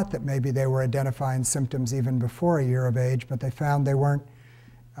thought that maybe they were identifying symptoms even before a year of age, but they found they weren't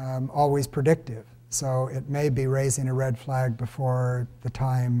always predictive. So it may be raising a red flag before the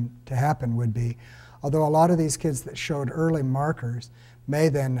time to happen would be. Although a lot of these kids that showed early markers may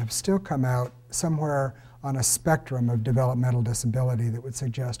then have still come out somewhere on a spectrum of developmental disability that would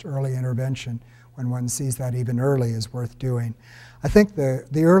suggest early intervention when one sees that even early is worth doing. I think the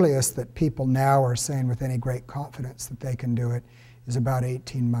earliest that people now are saying with any great confidence that they can do it is about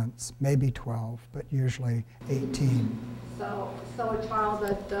 18 months, maybe 12, but usually 18. So a child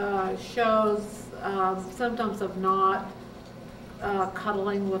that shows symptoms of not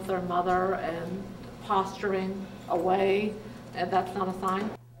cuddling with their mother and posturing away, and that's not a sign?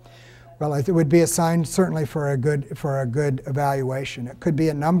 Well, it would be a sign certainly for a good evaluation. It could be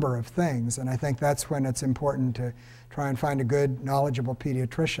a number of things, and I think that's when it's important to try and find a good, knowledgeable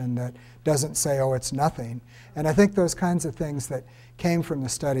pediatrician that doesn't say, oh, it's nothing. And I think those kinds of things that came from the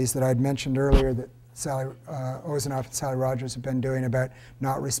studies that I'd mentioned earlier that Sally Ozenoff and Sally Rogers have been doing about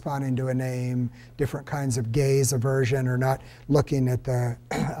not responding to a name, different kinds of gaze aversion, or not looking at the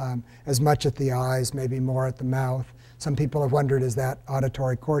as much at the eyes, maybe more at the mouth. Some people have wondered, is that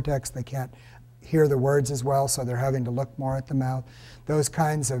auditory cortex? They can't hear the words as well, so they're having to look more at the mouth. Those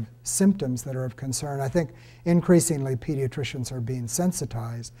kinds of symptoms that are of concern. I think increasingly pediatricians are being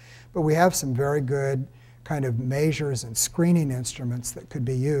sensitized, but we have some very good kind of measures and screening instruments that could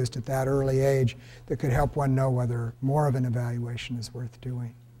be used at that early age that could help one know whether more of an evaluation is worth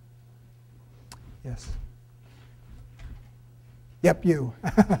doing. Yes? Yep, you.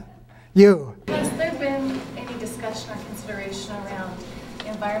 You. Has there been any discussion or consideration around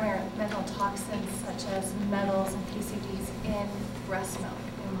environmental toxins such as metals and PCBs in breast milk,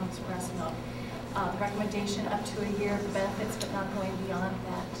 in mom's breast milk? Recommendation up to a year of benefits, but not going beyond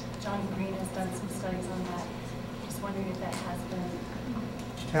that. Johnny Green has done some studies on that. Just wondering if that has been.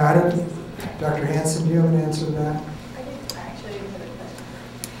 Yeah, I don't. Dr. Hansen, do you have an answer to that? I didn't actually hear it,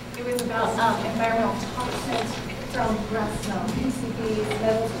 but it was about environmental toxins from breast milk, PCBs,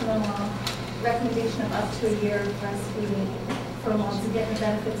 metals to the mom. Recommendation of up to a year of breastfeeding for moms to get the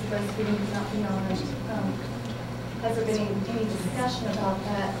benefits of breastfeeding, but not beyond. Has there been any discussion about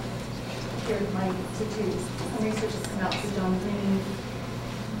that? Here at my institute, some research has come out through John Green.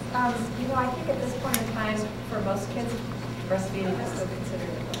 You know, I think at this point in time, for most kids, breastfeeding is still considered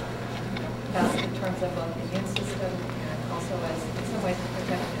best in terms of both the immune system and also as, in some ways, a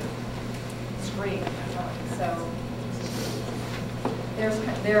protective screen. So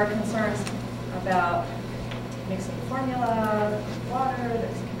there are concerns about mixing formula with water.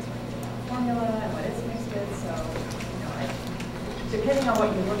 There's concerns about formula and what it's mixed with. So, you know, depending on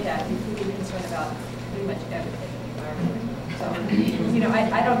what you look at, you could be concerned about pretty much everything in the environment. So, you know,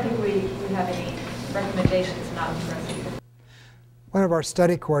 I don't think we have any recommendations not to breastfeed. One of our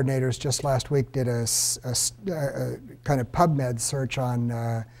study coordinators just last week did a kind of PubMed search on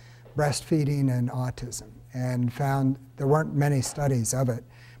breastfeeding and autism and found there weren't many studies of it,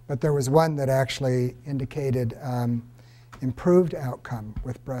 but there was one that actually indicated improved outcome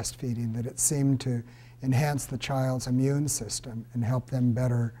with breastfeeding, that it seemed to enhance the child's immune system and help them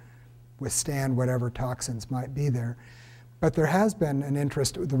better withstand whatever toxins might be there. But there has been an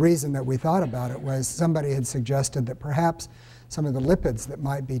interest. The reason that we thought about it was somebody had suggested that perhaps some of the lipids that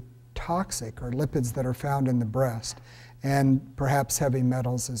might be toxic are lipids that are found in the breast, and perhaps heavy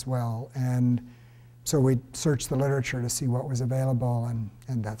metals as well. And so we searched the literature to see what was available, and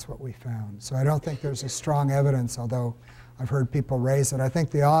that's what we found. So I don't think there's a strong evidence, although I've heard people raise it. I think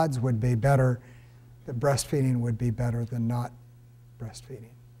the odds would be better, that breastfeeding would be better than not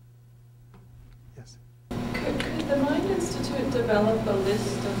breastfeeding. Yes? Could the Mind Institute develop a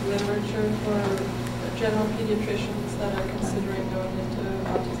list of literature for general pediatricians that are considering going into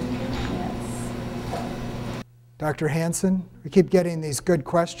autism care? yes. Dr. Hansen, we keep getting these good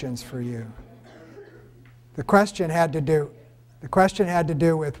questions for you. The question had to do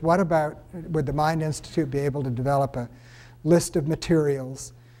with what about, would the Mind Institute be able to develop a list of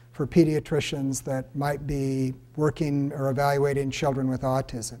materials for pediatricians that might be working or evaluating children with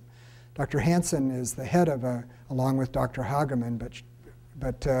autism? Dr. Hansen is the head of along with Dr. Hageman,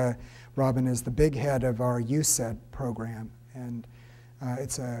 but Robin is the big head of our USED program, and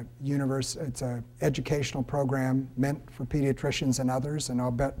it's a educational program meant for pediatricians and others, and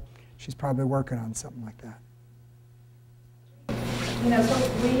I'll bet she's probably working on something like that. You know, so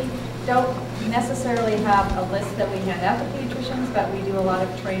we don't necessarily have a list that we hand out to pediatricians, but we do a lot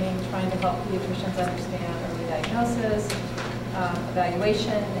of training trying to help pediatricians understand early diagnosis,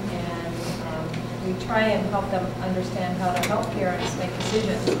 evaluation, and we try and help them understand how to help parents make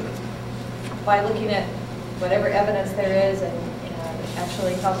decisions by looking at whatever evidence there is and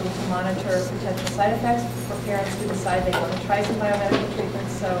actually helping to monitor potential side effects for parents who decide they want to try some biomedical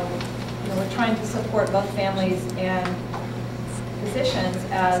treatments. So, we're trying to support both families and physicians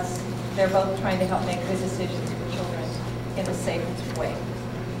as they're both trying to help make good decisions for children in a safe way.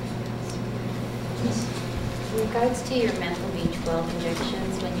 In regards to your mental B12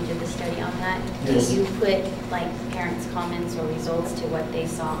 injections, when you did the study on that, yes. Did you put like parents' comments or results to what they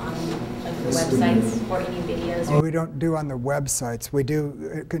saw on like, the websites or any videos? Well, we don't do on the websites. We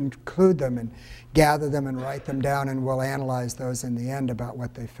do include them and gather them and write them down, and we'll analyze those in the end about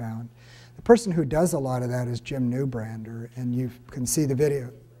what they found. The person who does a lot of that is Jim Newbrander, and you can see the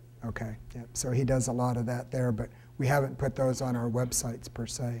video. Okay, yeah, so he does a lot of that there, but we haven't put those on our websites per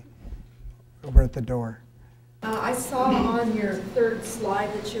se. Over at the door. I saw on your third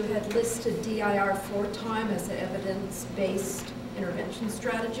slide that you had listed DIR floor time as an evidence-based intervention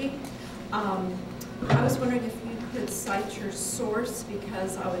strategy. I was wondering if you could cite your source,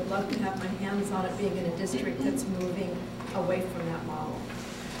 because I would love to have my hands on it, being in a district that's moving away from that model.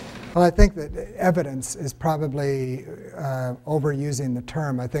 Well, I think that evidence is probably overusing the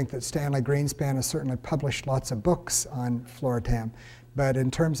term. I think that Stanley Greenspan has certainly published lots of books on FluoroTam, but in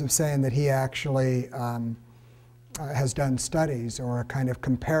terms of saying that he actually has done studies or a kind of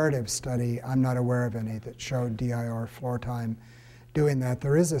comparative study, I'm not aware of any that showed DIR floor time doing that.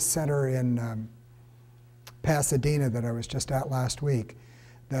 There is a center in Pasadena that I was just at last week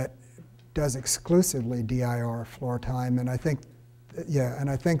that does exclusively DIR floor time, and I think, yeah, and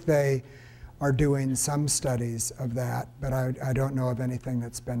I think they are doing some studies of that, but I don't know of anything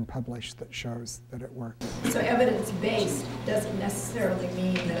that's been published that shows that it works. So evidence-based doesn't necessarily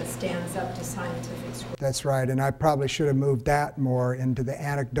mean that it stands up to scientific scrutiny. That's right, and I probably should have moved that more into the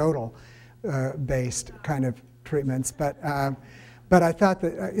anecdotal based kind of treatments, but I thought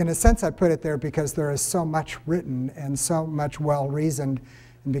that, in a sense, I put it there because there is so much written and so much well-reasoned,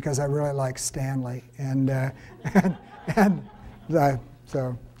 and because I really like Stanley, and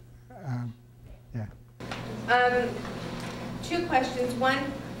so. Yeah. Two questions. One,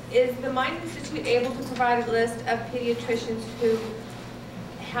 is the Mind Institute able to provide a list of pediatricians who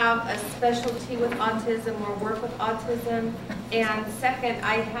have a specialty with autism or work with autism? And second,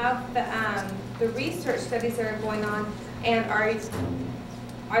 I have the research studies that are going on, and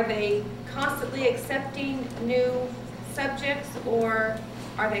are they constantly accepting new subjects, or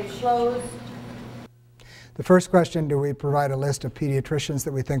are they closed? The first question, do we provide a list of pediatricians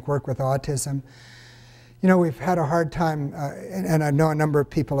that we think work with autism? You know, we've had a hard time, and I know a number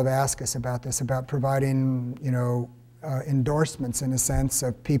of people have asked us about this, about providing, you know, endorsements in a sense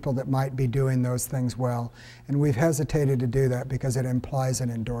of people that might be doing those things well. And we've hesitated to do that because it implies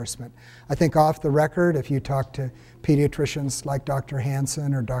an endorsement. I think off the record, if you talk to pediatricians like Dr.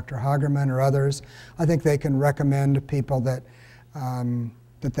 Hansen or Dr. Hagerman or others, I think they can recommend people that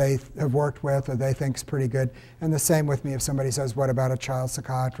that they have worked with or they think is pretty good. And the same with me if somebody says, what about a child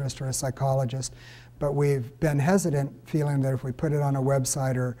psychiatrist or a psychologist? But we've been hesitant, feeling that if we put it on a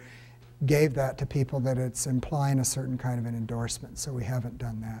website or gave that to people, that it's implying a certain kind of an endorsement, so we haven't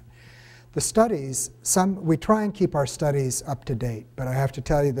done that. The studies, we try and keep our studies up to date, but I have to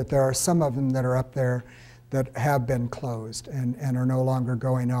tell you that there are some of them that are up there that have been closed and are no longer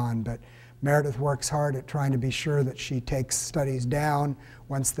going on. But Meredith works hard at trying to be sure that she takes studies down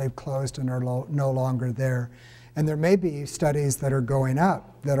once they've closed and are no longer there. And there may be studies that are going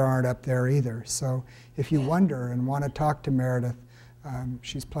up that aren't up there either. So if you wonder and want to talk to Meredith,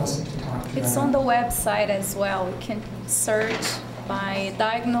 she's pleasant to talk to. It's on the website as well. You can search by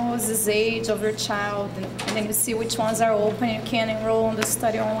diagnosis, age of your child, and then you see which ones are open. You can enroll in the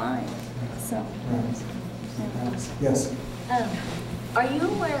study online. So. Yes. Are you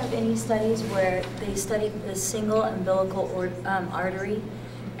aware of any studies where they studied the single umbilical artery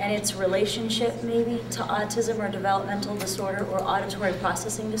and its relationship maybe to autism or developmental disorder or auditory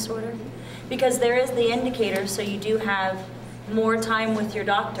processing disorder? Because there is the indicator, so you do have more time with your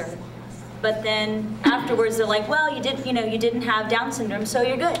doctor. But then afterwards they're like, well, you didn't have Down syndrome, so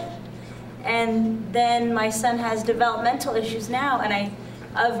you're good. And then my son has developmental issues now, and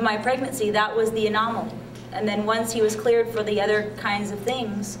of my pregnancy, that was the anomaly. And then once he was cleared for the other kinds of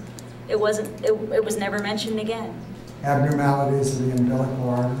things, it was never mentioned again. Abnormalities of the umbilical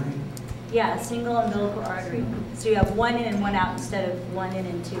artery? Yeah, single umbilical artery. So you have one in and one out instead of one in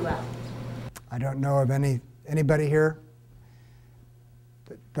and two out. I don't know of anybody here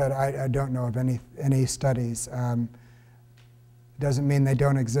that I don't know of any studies. Doesn't mean they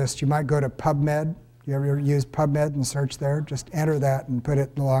don't exist. You might go to PubMed. You ever use PubMed and search there? Just enter that and put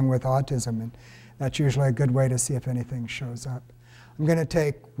it along with autism, and That's usually a good way to see if anything shows up. I'm going to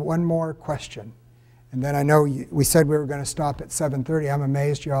take one more question. And then I know we said we were going to stop at 7:30. I'm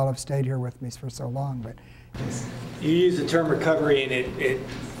amazed you all have stayed here with me for so long. But yes. You used the term recovery, and it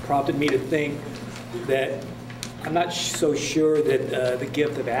prompted me to think that I'm not so sure that the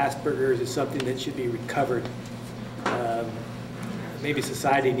gift of Asperger's is something that should be recovered. Maybe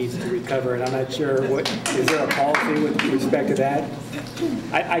society needs to recover it. I'm not sure. Is there a policy with respect to that?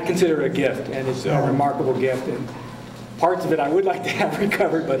 I consider it a gift, and it's a remarkable gift. And parts of it I would like to have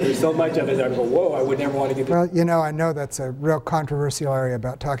recovered, but there's so much of it that I go, whoa, I would never want to get this. Well, you know, I know that's a real controversial area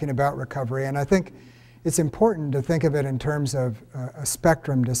about talking about recovery, and I think it's important to think of it in terms of a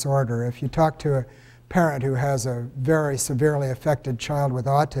spectrum disorder. If you talk to a parent who has a very severely affected child with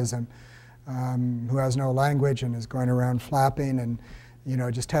autism, who has no language and is going around flapping and, you know,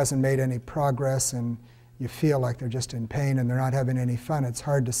 just hasn't made any progress, and you feel like they're just in pain and they're not having any fun, it's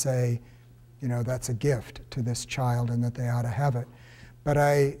hard to say, you know, that's a gift to this child and that they ought to have it. But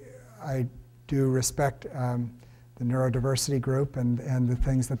I do respect the neurodiversity group and the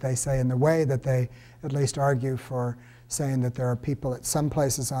things that they say and the way that they at least argue for saying that there are people at some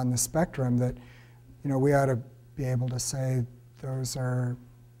places on the spectrum that, you know, we ought to be able to say those are,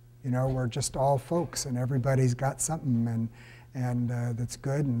 you know, we're just all folks and everybody's got something and that's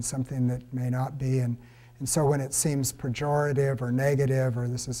good and something that may not be. And so when it seems pejorative or negative or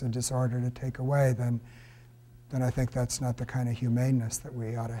this is a disorder to take away, then I think that's not the kind of humaneness that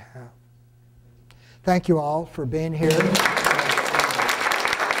we ought to have. Thank you all for being here.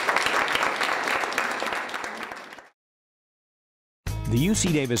 The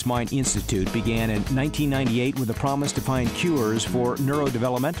UC Davis Mind Institute began in 1998 with a promise to find cures for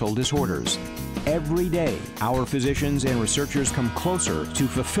neurodevelopmental disorders. Every day, our physicians and researchers come closer to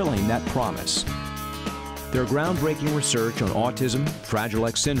fulfilling that promise. Their groundbreaking research on autism, Fragile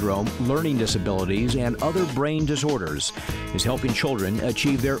X syndrome, learning disabilities, and other brain disorders is helping children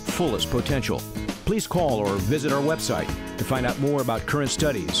achieve their fullest potential. Please call or visit our website to find out more about current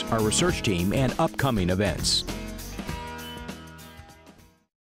studies, our research team, and upcoming events.